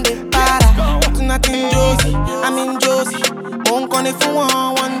done the para. Tonight in Josie, I'm in Josie. Won't call if you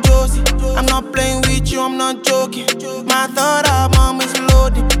want one Josie. I'm not playing with you, I'm not joking. My thought of mom is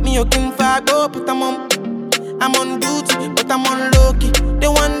loaded. Me, you can fag up, but I'm on duty, but I'm on low-key. They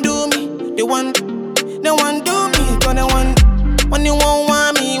want do me, they want do me. Cause they want, when you won't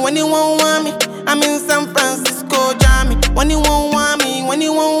want me, I'm in San Francisco, Jammy. When you won't want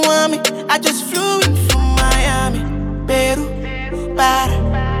me, I just flew in from Miami. Peru, para.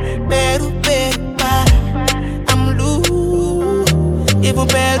 I'm loose, even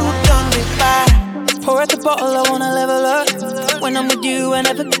Peru done me para. Pour out the bottle, I wanna level up. When I'm with you, I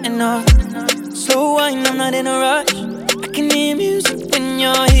never get enough. Slow wine, I'm not in a rush. I can hear music when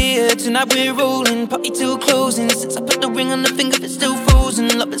you're here. Tonight we're rolling, party till closing. Since I put the ring on the finger, it's still frozen.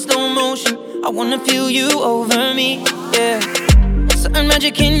 Love in slow motion, I wanna feel you over me, yeah. Certain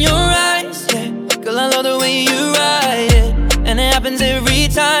magic in your eyes, yeah. Girl, I love the way you ride it. And it happens every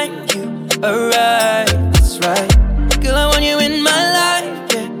time you arrive, that's right. Girl, I want you in my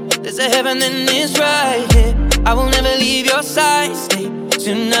life, yeah. There's a heaven and it's right here, yeah. I will never leave your side, stay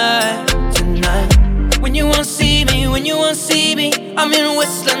tonight. When you won't see me, I'm in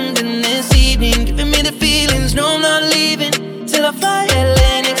West London this evening, giving me the feelings, no I'm not leaving, till I fly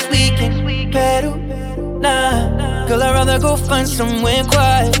LA next weekend. Peru, nah, girl I'd rather go find somewhere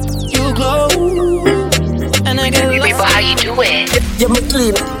quiet. You glow, and I get lost. People, how you doing? Yeah, me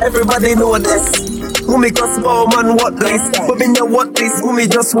clean, everybody know this. Mummy cause bow man what this. But me know what this, mummy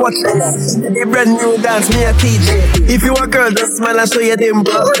just watch this. The brand new dance, me a teach. If you a girl, just smile and show you them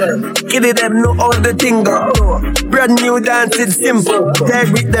bro. Kiddie them know all the thing go. Brand new dance, it's simple.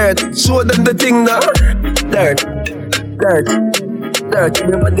 Dirt with dirt, show them the thing now. Dirt.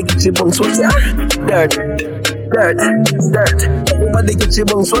 Everybody get your bones, what's ya? Dirt. Everybody get your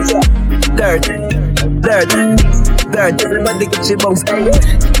bones, what's ya? Dirt. Everybody get your bones,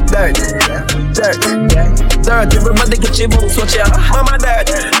 dirt. Everybody get your bones, what's ya? Mama dirt,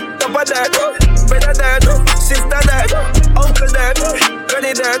 Papa dirt, brother dirt, sister dirt, uncle dirt,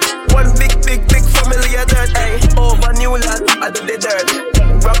 granny dirt. One big family of dirt. Over Newland, I do the dirt.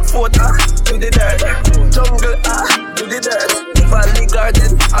 Rockford, do the dirt. Jungle, do the dirt. Valley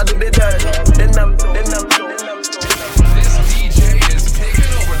Garden, I do the dirt. Then I'm. This DJ is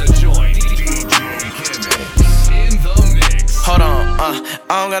taking over the joint. DJ Chemix in the mix. Hold on,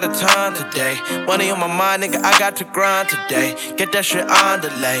 I don't got the time today. Money on my mind, nigga, I got to grind today. Get that shit on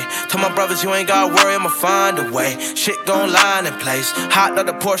delay. Tell my brothers you ain't gotta worry, I'ma find a way. Shit gon' line in place. Hot out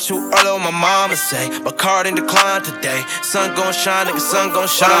the Porsche too early, what my mama say. But card ain't decline today. Sun gon' shine, nigga, sun gon'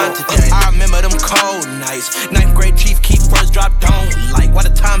 shine today. I remember them cold nights. 9th grade chief keep first drop, don't like. Why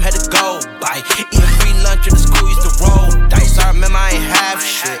the time had to go by. Eating free lunch in the school, used to roll dice. I remember I ain't have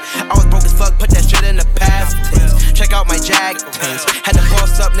shit. I was broke as fuck, put that shit in the past tense. Check out my Jag pins. Had to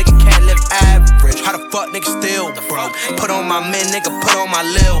boss up, nigga, can't live average. How the fuck nigga still broke? Put on my men, nigga, put on my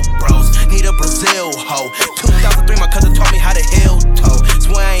lil bros. Need a Brazil hoe. 2003, my cousin taught me how to heel toe.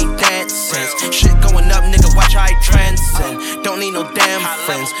 Swear I ain't dancing. Shit going up, nigga, watch how I transcend. Don't need no damn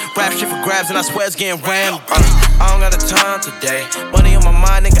friends. Rap shit for grabs and I swear it's getting rammed. I don't got the time today. Money on my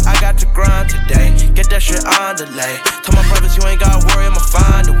mind, nigga, I got to grind today. Get that shit on delay. Tell my brothers you ain't gotta worry, I'ma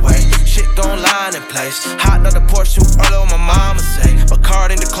find a way. Shit gon' line in place. Hot out the Porsche too early, what my mama say. But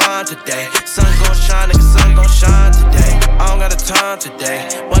card ain't decline today. Sun gon' shine, nigga, sun gon' shine today. I don't got the time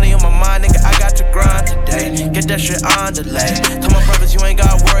today. Money on my mind, nigga, I got to grind today. Get that shit on delay. Tell my brothers you ain't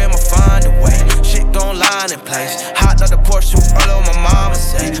gotta worry, I'ma find a way. Shit gon' line in place. Hot out the Porsche too early, what my mama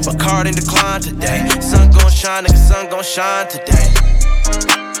say. But card ain't decline today. Sun gon' shine, nigga, sun gon' shine today.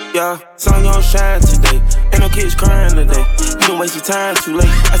 Yeah, sun gon' shine today. Ain't no kids crying today. You don't waste your time too late.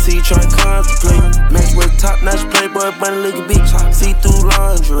 I see you trying to contemplate. Match with top-notch playboy, bunny looking beach. See through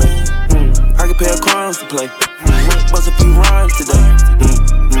lingerie. I can pay a crumbs to play. Bust a few rhymes today.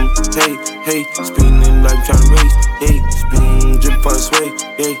 Hey, hey, speeding in like I'm tryna race. Hey, speeding, drippin' for the sway.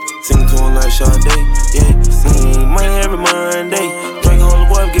 Hey, singing to him like Sade. Yeah, money every Monday. Drink a whole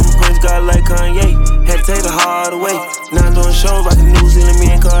boy, give me Prince God like Kanye. Had to take the hard away. Now I'm doing shows like New Zealand,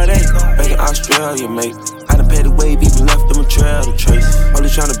 me and Cardi. Back in Australia, mate. I done paid the wave, even left them a trail to trace. Only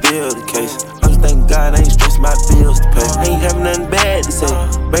tryna build a case. I'm just thanking God I ain't stressing my bills to pay. I ain't having nothing bad to say.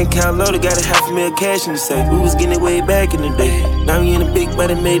 Bank account loaded, got $500,000 cash in the safe. We was getting it way back in the day. Now we in a big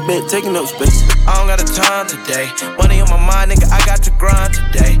body made bet, taking up space. I don't got the time today. Money on my mind, nigga, I got to grind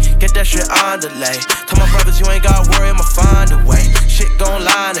today. Get that shit on delay. Tell my brothers you ain't gotta worry, I'ma find a way. Shit gon'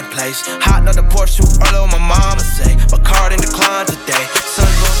 line in place. Hot out the Porsche too early, what my mama say. But card ain't decline today.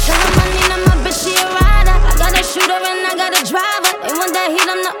 Sun gon' shine. My bitch, she a rider. I got a shooter and I got a driver. They want that heat,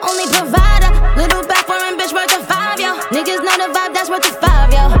 I'm the only provider. Little back foreign bitch worth of 5, yo. Niggas know the vibe, that's worth of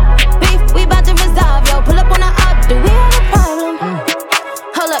 5, yo. Beef, we bout to resolve, yo. Pull up on the up, do we have a problem?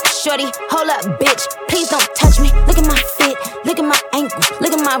 Hold up, shorty, hold up, bitch. Please don't touch me. Look at my fit, look at my ankle,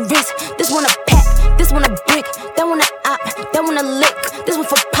 look at my wrist. This one a pack, this one a brick, that one a op, that one a lick. This one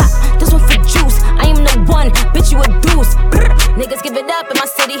for pop, this one for juice. I am the one, bitch, you a deuce. Niggas give it up in my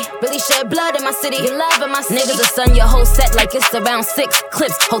city, really shed blood in my city. Get love in my city. Niggas will sun your whole set like it's around 6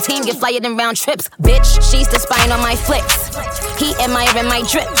 clips. Whole team get flyer than round trips. Bitch, she's the spying on my flicks. He admiring my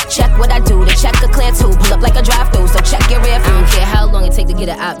drip. Check what I do, the check a clear too. Pull up like a drive-through, so check your rear view. I don't care how long it take to get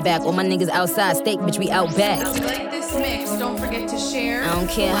it out back. All my niggas outside, steak, bitch, we out back. Like this mix, don't forget to share. I don't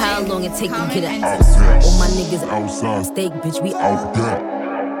care how long it take to get it out back. All my niggas outside, steak, bitch, we out back.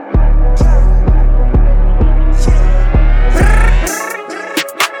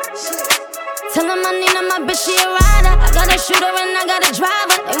 Tell them I need my bitch, she a rider. I got a shooter and I got a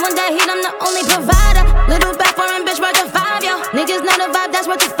driver. They want that heat, I'm the only provider. Little back foreign bitch worth of 5, yo. Niggas know the vibe, that's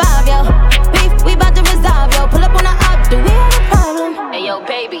worth of 5, yo. Beef, we bout to resolve, yo. Pull up on the up, do we have a problem? Hey, yo,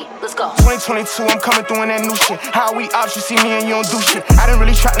 baby, let's go. 2022, I'm coming through in that new shit. How we ops, you see me and you don't do shit. I didn't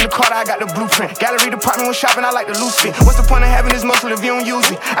really trap in the car, I got the blueprint. Gallery department when shopping, I like the loose fit. What's the point of having this muscle if you don't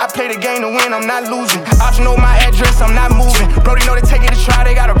use it? I play the game to win, I'm not losing. Ops know my address, I'm not moving. Brody know they take it to try,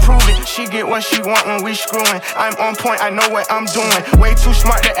 they gotta prove it. She get what she want when we screwing. I'm on point, I know what I'm doing. Way too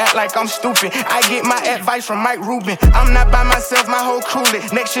smart to act like I'm stupid. I get my advice from Mike Rubin. I'm not by myself, my whole crew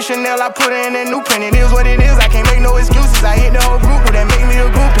lit. Next to Chanel, I put her in that new print. It is what it is, I can't make no excuses. I hit the whole group, that make me a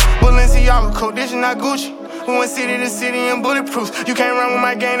groupie. Balenciaga coat, this is not Gucci. We went city to city and bulletproofs. You can't run with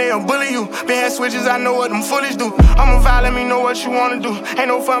my gang, they'll bully you. Been had switches, I know what them foolish do. I'm a vibe, let me know what you wanna do. Ain't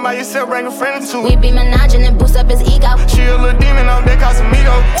no fun by yourself, bring a friend or two. We be menaging and boost up his ego. She a little demon out there,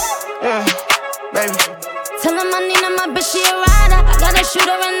 Casamigo. Yeah, baby. Tell them I need my bitch, she a rider. I got a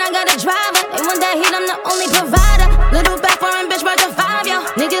shooter and I got a driver. They want that heat, I'm the only provider. Little back foreign bitch worth of 5, yo.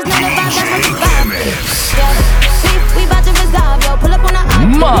 Niggas know the vibe, that's worth of 5. Yeah, we bout to resolve, yo. Pull up on the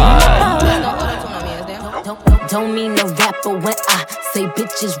Don't mean no rapper when I say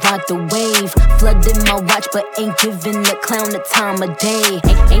bitches ride the wave. Flooding my watch, but ain't giving the clown the time of day.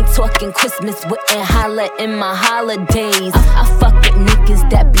 Ain't talking Christmas, wouldn't holler in my holidays. I fuck with niggas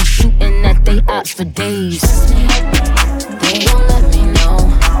that be shooting at they ops for days. They gon' let me know.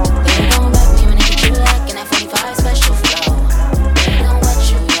 They gon' let me when they get you like in that 45 special flow. They know what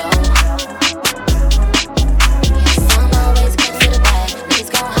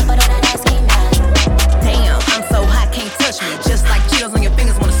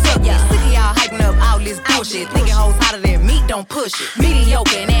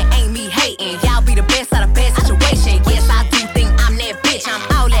mediocre, and that ain't me hating. Y'all be the best out of best situation. Yes, I do think I'm that bitch. I'm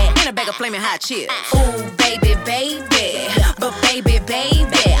all that in a bag of flaming hot chips. Ooh, baby, baby, but baby,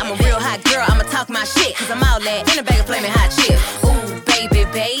 baby, I'm a real hot girl. I'ma talk my shit, cause I'm all that in a bag of flaming hot chips. Ooh, baby,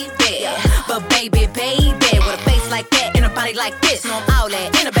 baby, but baby, baby, with a face like that and a body like this, no, I'm all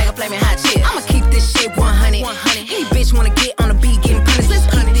that in a bag of flaming hot chips. I'ma keep this shit 100. Any bitch wanna get on the beat getting punished. Let's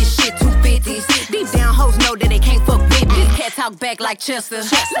keep this shit 250s. Deep down hoes know that they can't fuck with me. This cat talk back like Chester.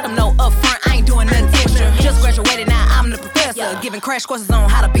 Let them know up front I ain't doing nothing extra. Just graduated, now I'm the professor, giving crash courses on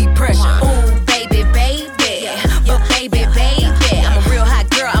how to beat pressure. Ooh, baby, baby, but baby, baby, I'm a real hot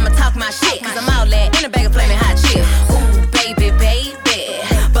girl. I'ma talk my shit, cause I'm all that in a bag of flaming hot chips. Ooh, baby, baby,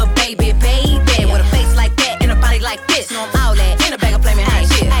 but baby, baby, with a face like that and a body like this, no, I'm all that in a bag of flaming hot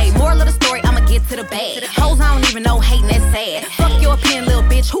chips. Hey, moral of the story, I'ma get to the bag. Hoes I don't even know, hating that's sad. Fuck your opinion, little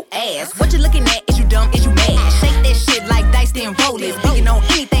bitch, who ass? What you looking at? Is you dumb? Is you mad? Shake that shit like dice, then roll it. Speaking on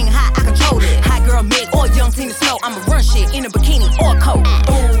anything hot, I control it. Hot girl Meg or young Tina Snow, I'ma run shit in a bikini or a coat.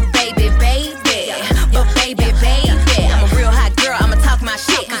 Ooh, baby, baby, but baby, baby, I'm a real hot girl. I'ma talk my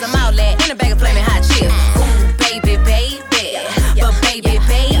shit, cause I'm all that in a bag of flaming hot chips. Ooh, baby, baby, but baby,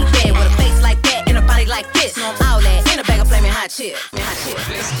 baby, with a face like that and a body like this, no, I'm all that in a bag of flaming hot chips.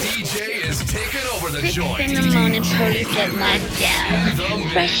 This DJ is taking over the 6 joint. in the morning, police at my door.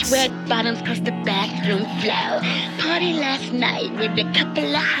 Fresh red bottoms cause the bathroom flow. Party last night with a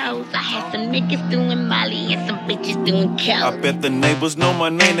couple of hoes. I had some niggas doing Molly and some bitches doing coke. I bet the neighbors know my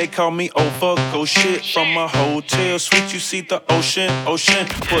name, they call me oh fuck, oh shit. From my hotel suite, you see the ocean.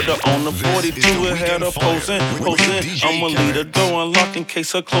 Put her on the 42, it had her posing. I'ma leave the door unlocked in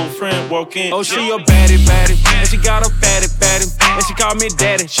case her close friend walk in. Oh, she a baddie, and she got a fatty, and she call me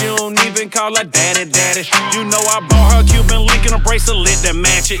daddy. She don't even call her daddy. You know I bought her Cuban link and a bracelet that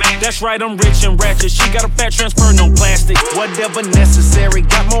match it. That's right, I'm rich and ratchet. She got a fat transfer, no plastic. Whatever necessary,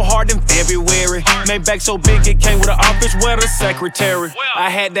 got more heart than February. Made back so big it came with an office where the secretary. I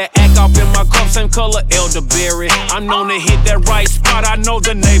had that act off in my cup, same color elderberry. I'm known to hit that right spot, I know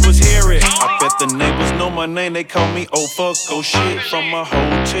the neighbors hear it. I bet the neighbors know my name, they call me oh fuck, oh shit. From my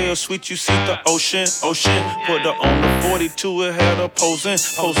hotel suite, you see the ocean. Put her on the 42, it had her posing.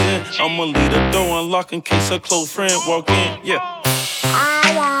 I'ma leave the door unlocked in case her close friend walk in. Yeah.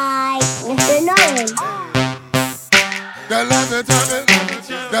 Alright, Mr. Nolan. That love it, love it.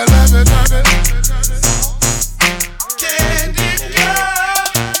 That love it, love it. Candy girl.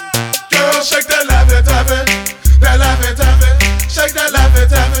 Girl, shake that love it, love it. That love it, love it. Shake that love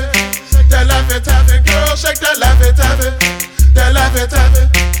it, love it. That love it, love it. Girl, shake that love it, love it. That love it, love it.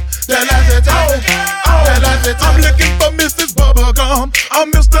 That love it, love it. That love it, I'm looking for Mrs. Bubblegum.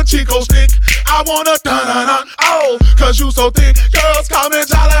 I'm Mr. Chico Stick. I wanna dun-dun-dun, oh, cause you so thick. Girls call me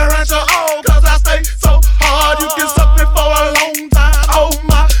Jolly Rancher, oh, cause I stay so hard. You can suck me for a long time. Oh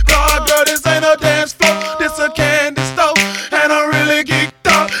my God, girl, this ain't a dance floor. This a candy store. And I'm really geeked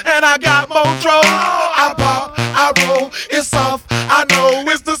up. And I got more throw. I pop, I roll, it's soft. I know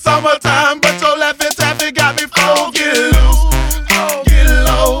it's the summertime, but your laughing taffy got me full. Get loose, get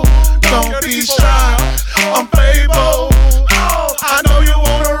low. Don't be shy, I'm Fable. I know you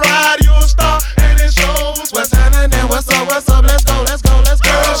wanna ride, you a star, and it shows. What's happening? What's up? Let's go.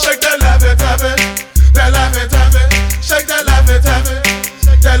 Girl, shake that love it, tap it. That love it, tap it. Shake that love it, tap it.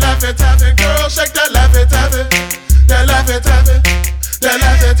 That love it, tap it. Girl, shake that love it, tap it. That love it, tap it. That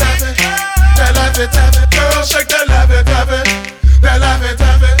love it, tap it. That love it, tap it. Girl, shake that love it, tap it. That love it,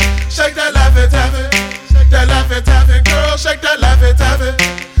 tap it. Shake that love it, tap it. That love it, tap it. Girl, shake that love it, tap it.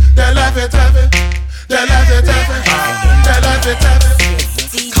 That love it, tap it. That love it, tap it. That love it, tap it.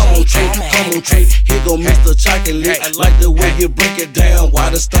 Come on, Trey, here go Mr. Chocolate. Like the way you break it down, why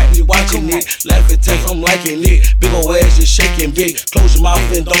the stop you watching it? Laugh and take, I'm liking it. Big ol' ass, you shaking big. Close your mouth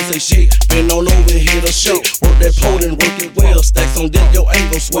and don't say shit. Bend on over and hit a shit. Work that pole and work it well. Stacks on deck, your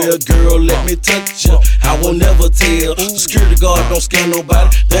ain't gon' swell. Girl, let me touch ya, I will never tell. Security guard don't scare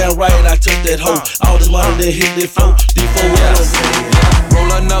nobody. Damn right, I took that hoe. All this money then hit that phone. D4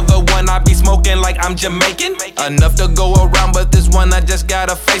 Roll another one, I be smoking like I'm Jamaican. Enough to go around, but this one I just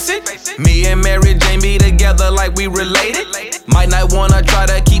gotta face it. Me and Mary Jane be together like we related. Might not wanna try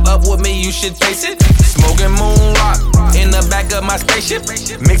to keep up with me, you should face it. Smoking moon rock in the back of my spaceship.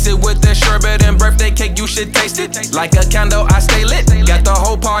 Mix it with the sherbet and birthday cake, you should taste it. Like a candle, I stay lit. Got the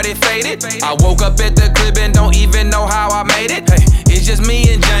whole party faded. I woke up at the crib and don't even know how I made it. Hey, it's just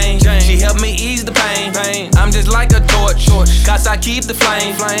me and Jane. She helped me ease the pain. I'm just like a torch, cause I keep the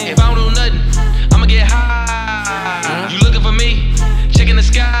flame. If I don't do nothing, I'ma get high. You looking for me? Checking the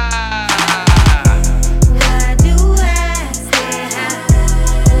sky. Why do I stay high?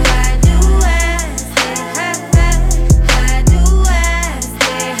 Why do I stay high? Why do I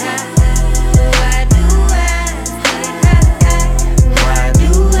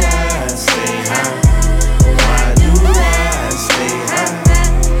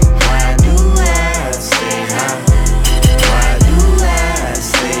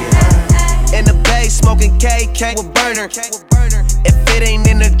cake with burner. If it ain't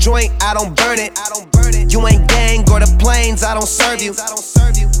in the joint, I don't burn it. You ain't gang or the planes, I don't serve you.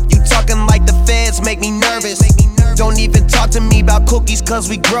 You talking like the feds make me nervous. Don't even talk to me about cookies cause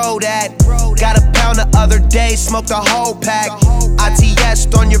we grow that. Got a pound the other day, smoked a whole pack.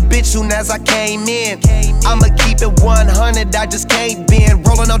 ITS'd on your bitch soon as I came in. I'ma keep it 100, I just can't bend.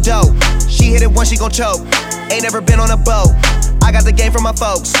 Rollin' no dough, she hit it once, she gon' choke. Ain't never been on a boat, I got the game from my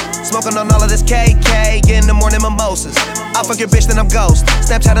folks. Smoking on all of this KK, in the morning mimosas. I fuck your bitch, then I'm ghost.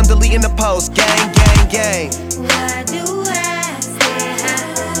 Snapchat, I'm deleting the post. Gang, gang, gang. Why do I stay high?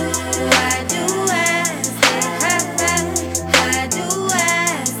 Why do I stay high? Why do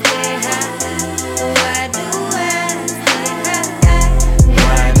I stay high? Why do I stay high?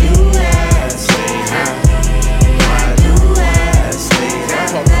 Why do I stay high? Why do I stay high?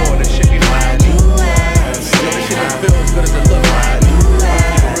 Talk more that shit, you know. Why do I stay high? This shit don't feel as good as it looks. Why do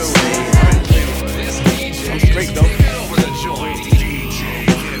I stay high? I'm straight though.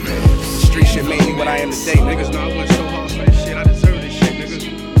 Street shit made me what I am today, niggas. Know I went so hard for this shit, I deserve this shit,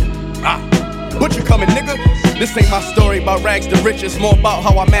 niggas. Butcher coming, nigga. This ain't my story about rags to riches, more about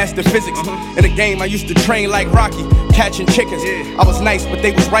how I mastered physics. In the game, I used to train like Rocky, catching chickens. I was nice, but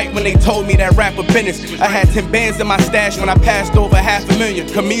they was right when they told me that rapper business. I had 10 bands in my stash when I passed over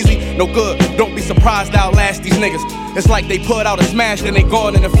 $500,000. Come easy, no good. Don't be surprised I'll last these niggas. It's like they put out a smash, then they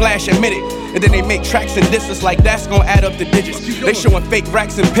gone in a flash, admit it. And then they make tracks and disses like that's gonna add up the digits. They showing fake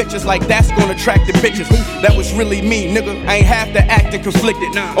racks and pictures like that's gonna attract the bitches. That was really me, nigga. I ain't have to act and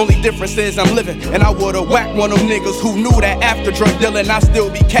conflicted. Only difference is I'm living, and I would've whacked one of them niggas who knew that after drug dealing I still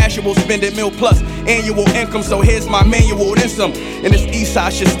be casual, spending $1 plus annual income. So here's my manual, then some. And this east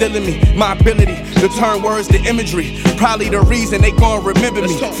side shit still in me. My ability to turn words to imagery, probably the reason they gon' remember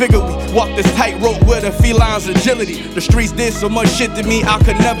me. Figure we walk this tightrope with a feline's agility. The streets did so much shit to me I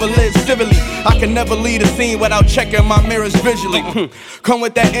could never live civilly. I can never leave a scene without checking my mirrors visually. Come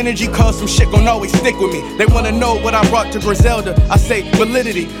with that energy, cause some shit gon' always stick with me. They wanna know what I brought to Griselda. I say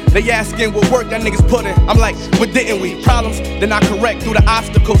validity. They asking what work that niggas put in. I'm like, what didn't we? Problems, then I correct. Through the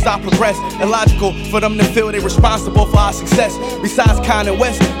obstacles I progress. Illogical for them to feel they responsible for our success. Besides Kanye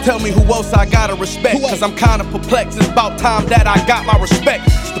West, tell me who else I gotta respect. Cause I'm kinda perplexed. It's about time that I got my respect.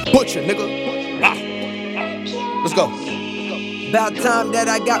 It's the Butcher, nigga. Let's go. About time that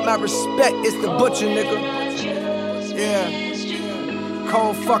I got my respect, it's the Butcher, nigga. Yeah.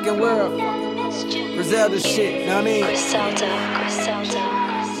 Cold fucking world. Griselda shit, know what I mean?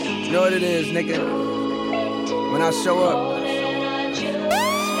 You know what it is, nigga. When I show up,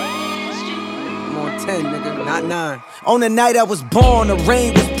 I'm on 10, nigga, not 9. On the night I was born, the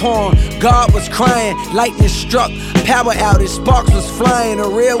rain was pouring, God was crying, lightning struck, power outage, sparks was flying, the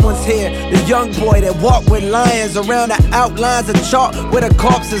real one's here, the young boy that walked with lions, around the outlines of chalk where the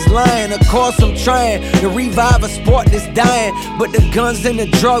corpse is lying. Of course I'm trying to revive a sport that's dying, but the guns and the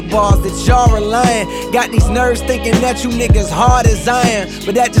drug bars that y'all relying, got these nerves thinking that you niggas hard as iron,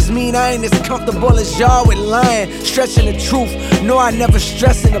 but that just mean I ain't as comfortable as y'all with lying, stretching the truth, no I never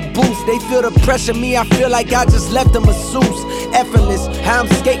stress in the booth, they feel the pressure, me I feel like I just left them masseuse, effortless, how I'm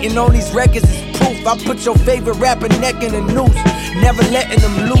skating on these records is proof, I put your favorite rapper neck in a noose, never letting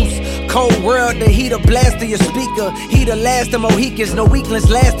them loose, cold world, the heater blast to your speaker, he the last of Mohicans, no weaklings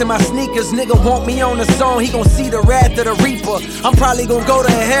last in my sneakers, nigga want me on the song, he gon' see the wrath of the reaper, I'm probably gon' go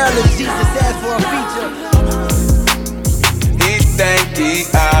to hell if Jesus asks for a feature. He think he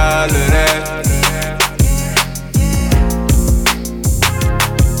all of that.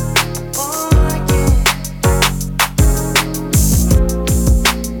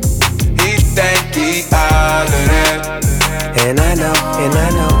 All of that. And I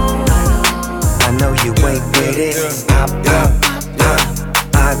know you ain't with it.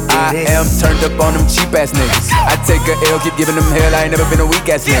 I am turned up on them cheap ass niggas. I take a L, keep giving them hell. I ain't never been a weak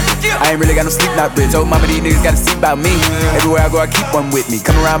ass nigga. I ain't really got no sleep, not rich. Told mama these niggas gotta see about me. Everywhere I go, I keep one with me.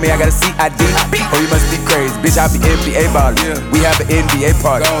 Come around me, I gotta see ID. Oh, you must be crazy, bitch. I be NBA ballin'. We have an NBA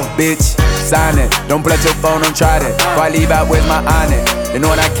party, bitch. Sign it. Don't pull out your phone, don't try that. Before I leave out, where's my honor? They know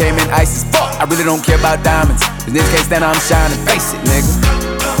when I came in, ice as fuck. I really don't care about diamonds. Cause niggas can't stand how I'm shining. Face it, nigga.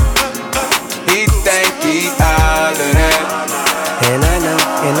 He think he all of that. And I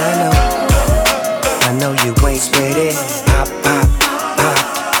know you ain't with it.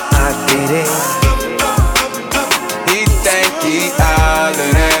 I did it. He think he all of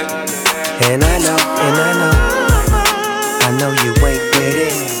that. And I know you ain't with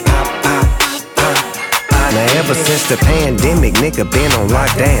it. Now Ever since the pandemic, nigga been on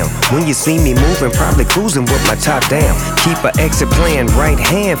lockdown. When you see me moving, probably cruising with my top down. Keep an exit plan, right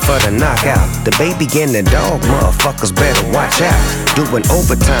hand for the knockout. The baby getting the dog, motherfuckers better watch out. Doing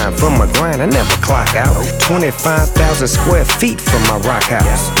overtime from my grind, I never clock out. 25,000 square feet from my rock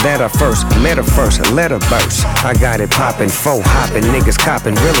house. That I first, met her first, let her burst. I got it poppin', faux hoppin', niggas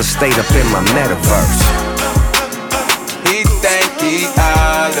coppin' real estate up in my metaverse. He think he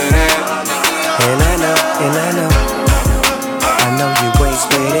all of that. And I know you ain't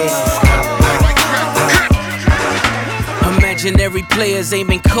with it. Imaginary players ain't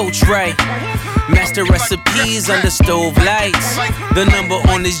been coached right. Master recipes under stove lights. The number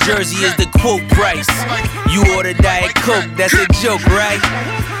on this jersey is the quote price. You order Diet Coke, that's a joke, right?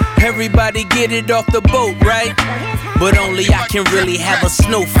 Everybody get it off the boat, right? But only I can really have a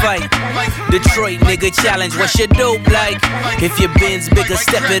snow fight. Detroit nigga challenge, what's your dope like? If your bin's bigger,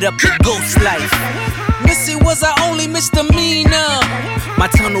 step it up to ghost life. Missy, was I only misdemeanor? My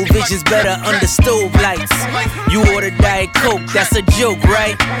tunnel vision's better under stove lights. You order Diet Coke, that's a joke,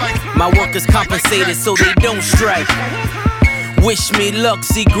 right? My workers compensated so they don't strike. Wish me luck,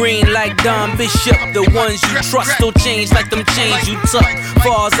 see green like Don Bishop. The ones you trust don't change like them chains you tuck.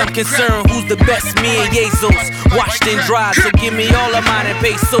 Far as I'm concerned, who's the best? Me and Jesus. Washed and dried, so give me all of mine and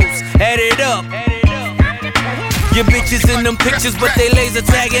pesos. Add it up. Your bitches in them pictures, but they laser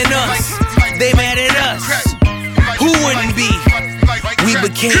tagging us. They mad at us. Who wouldn't be? We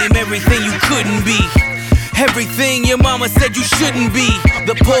became everything you couldn't be. Everything your mama said you shouldn't be.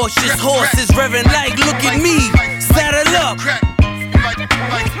 The Porsche's horses revving like, look at me. Saddle up.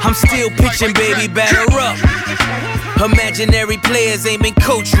 I'm still pitching, baby, batter up. Imaginary players ain't been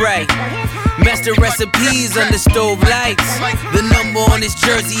coached right. Master recipes under stove lights. The number on this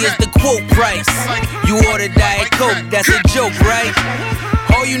jersey is the quote price. You order Diet Coke, that's a joke, right?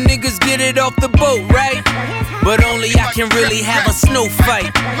 All you niggas get it off the boat, right? But only I can really have a snow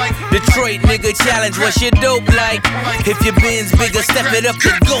fight. Detroit nigga challenge, what's your dope like? If your bin's bigger, step it up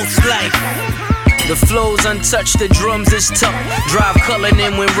to ghost life. The flow's untouched, the drums is tough. Drive coloring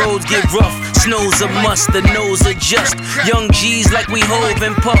in when roads get rough. Snow's a must, the nose adjust. Young G's like we Hove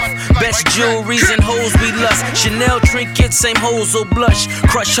and Puff. Best jewelries and hoes we lust. Chanel trinkets, same hoes will blush.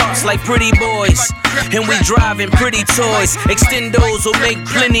 Crush hearts like pretty boys. And we driving pretty toys. Extendos will make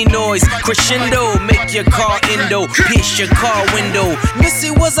plenty noise. Crescendo, make your car endo. Pierce your car window.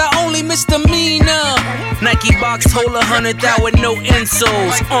 Missy, was I only misdemeanor? Nike box hold 100,000 with no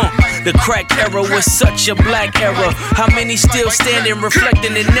insoles. The crack era was such a black era. How many still standing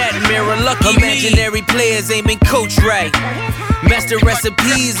reflecting in that mirror? Lucky imaginary players ain't been coached right. Master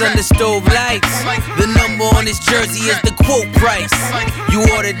recipes under stove lights. The number on this jersey is the quote price. You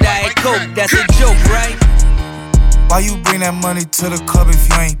order Diet Coke, that's a joke, right? Why you bring that money to the club if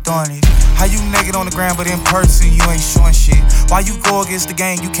you ain't throwing it? How you naked on the ground but in person you ain't showing shit? Why you go against the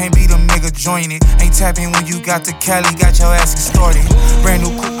game, you can't be them nigga join it? Ain't tapping when you got the Cali, got your ass extorted. Brand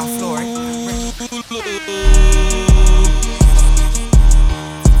new coupe, I floor it.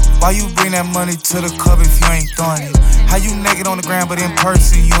 Why you bring that money to the club if you ain't throwing it? How you naked on the ground but in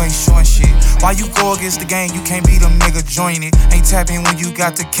person you ain't showing shit? Why you go against the game, you can't be them nigga join it? Ain't tapping when you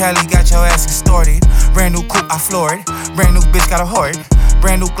got the Cali, got your ass extorted. Brand new coupe, I floor it. Brand new bitch, got a hoard.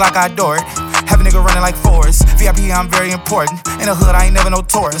 Brand new Glock, I adore it. Have a nigga running like Forrest. VIP, I'm very important. In the hood, I ain't never no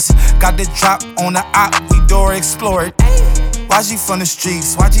tourist. Got the drop on the op, we door explored. YG from the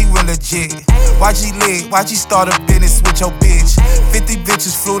streets, YG real legit. YG lit, YG start a business with your bitch. 50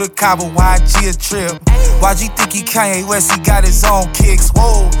 bitches flew to Cabo, YG a trip. YG think he Kanye West, he got his own kicks.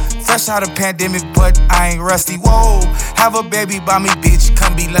 Whoa, fresh out of pandemic, but I ain't rusty. Whoa, have a baby by me, bitch,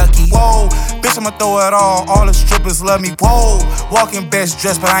 come be lucky. Whoa, bitch, I'ma throw it all the strippers love me. Whoa, walking best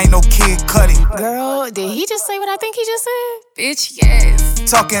dressed, but I ain't no Kid Cudi. Girl, did he just say what I think he just said? Bitch,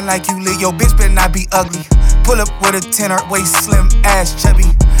 yes. Talking like you lit, yo, bitch better not be ugly. Pull up with a tenor, waist slim, ass chubby.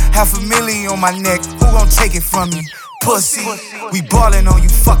 $500,000 on my neck, who gon' take it from me? Pussy, we ballin' on you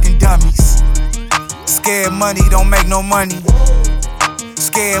fucking dummies. Scared money don't make no money.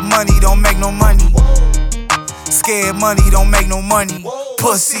 Scared money don't make no money. Scared money don't make no money.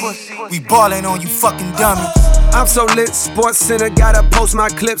 Pussy, we ballin' on you fucking dummies. I'm so lit, Sports Center, gotta post my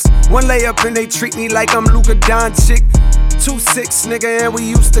clips. One layup and they treat me like I'm Luka Doncic. 2-6, nigga, and we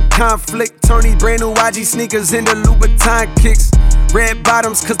used to conflict. Turn these brand new YG sneakers into Louboutin kicks. Red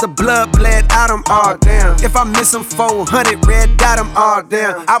bottoms, cause the blood bled out them, all damn. If I miss them 400, red dot them, all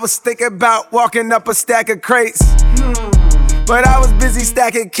damn. I was thinking about walking up a stack of crates, but I was busy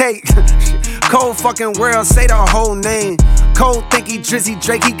stacking cake. Cold fucking world, say the whole name. Cole think he Drizzy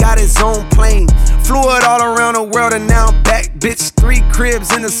Drake, he got his own plane. Flew it all around the world and now I'm back, bitch. 3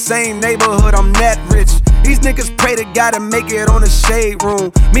 cribs in the same neighborhood, I'm that rich. These niggas pray to God to make it on the shade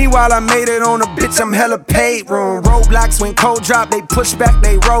room. Meanwhile, I made it on a bitch, I'm hella paid room. Roadblocks when cold drop, they push back,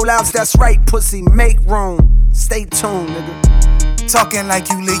 they roll outs. That's right, pussy, make room. Stay tuned, nigga. Talking like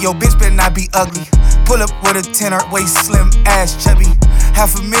you lit, yo bitch better not be ugly. Pull up with a tenor, waist slim, ass chubby.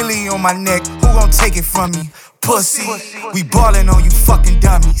 $500,000 on my neck, who gon' take it from me? Pussy, we ballin' on you fucking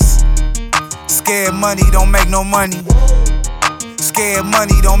dummies. Scared money don't make no money. Scared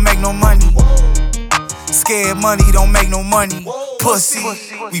money don't make no money. Scared money don't make no money. Pussy,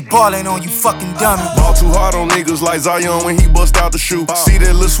 we ballin' on you fucking dummies. Ball too hard on niggas like Zion when he bust out the shoe. See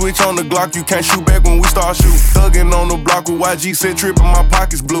that little switch on the Glock, you can't shoot back when we start shooting. Thuggin' on the block with YG said trippin', my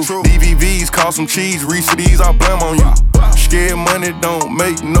pockets blue. DVVs cost some cheese, reach for these, I blame on you. Scared money don't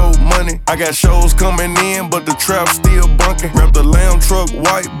make no money. I got shows coming in, but the trap still bunkin'. Wrap the lamb truck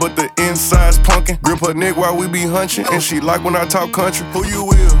white, but the inside's punkin'. Grip her neck while we be hunchin', and she like when I talk country. Who you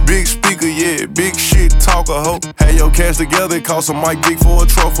with? Big speaker, yeah, big shit talker, ho. Had your cash together, it cost a mic big for a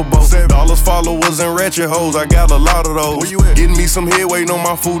trophy boat. $7 followers and ratchet hoes, I got a lot of those. Where you at? Getting me some head, waiting on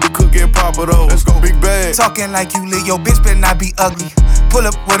my food to cook and pop it though. Let's go, big bag. Talking like you lit, yo bitch better not be ugly. Pull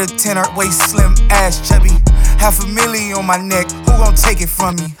up with a tenor, waist slim, ass chubby. $500,000 on my neck, who gon' take it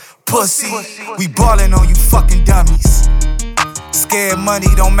from me? Pussy, we ballin' on you fucking dummies. Scared money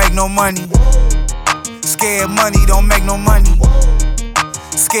don't make no money. Scared money don't make no money.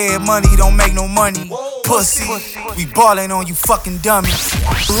 Scared money don't make no money. Pussy, we ballin' on you fucking dummies.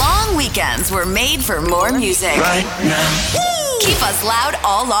 Long weekends were made for more music. Right now. Keep us loud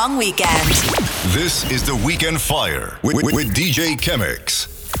all long weekend. This is the Weekend Fire with DJ Chemix.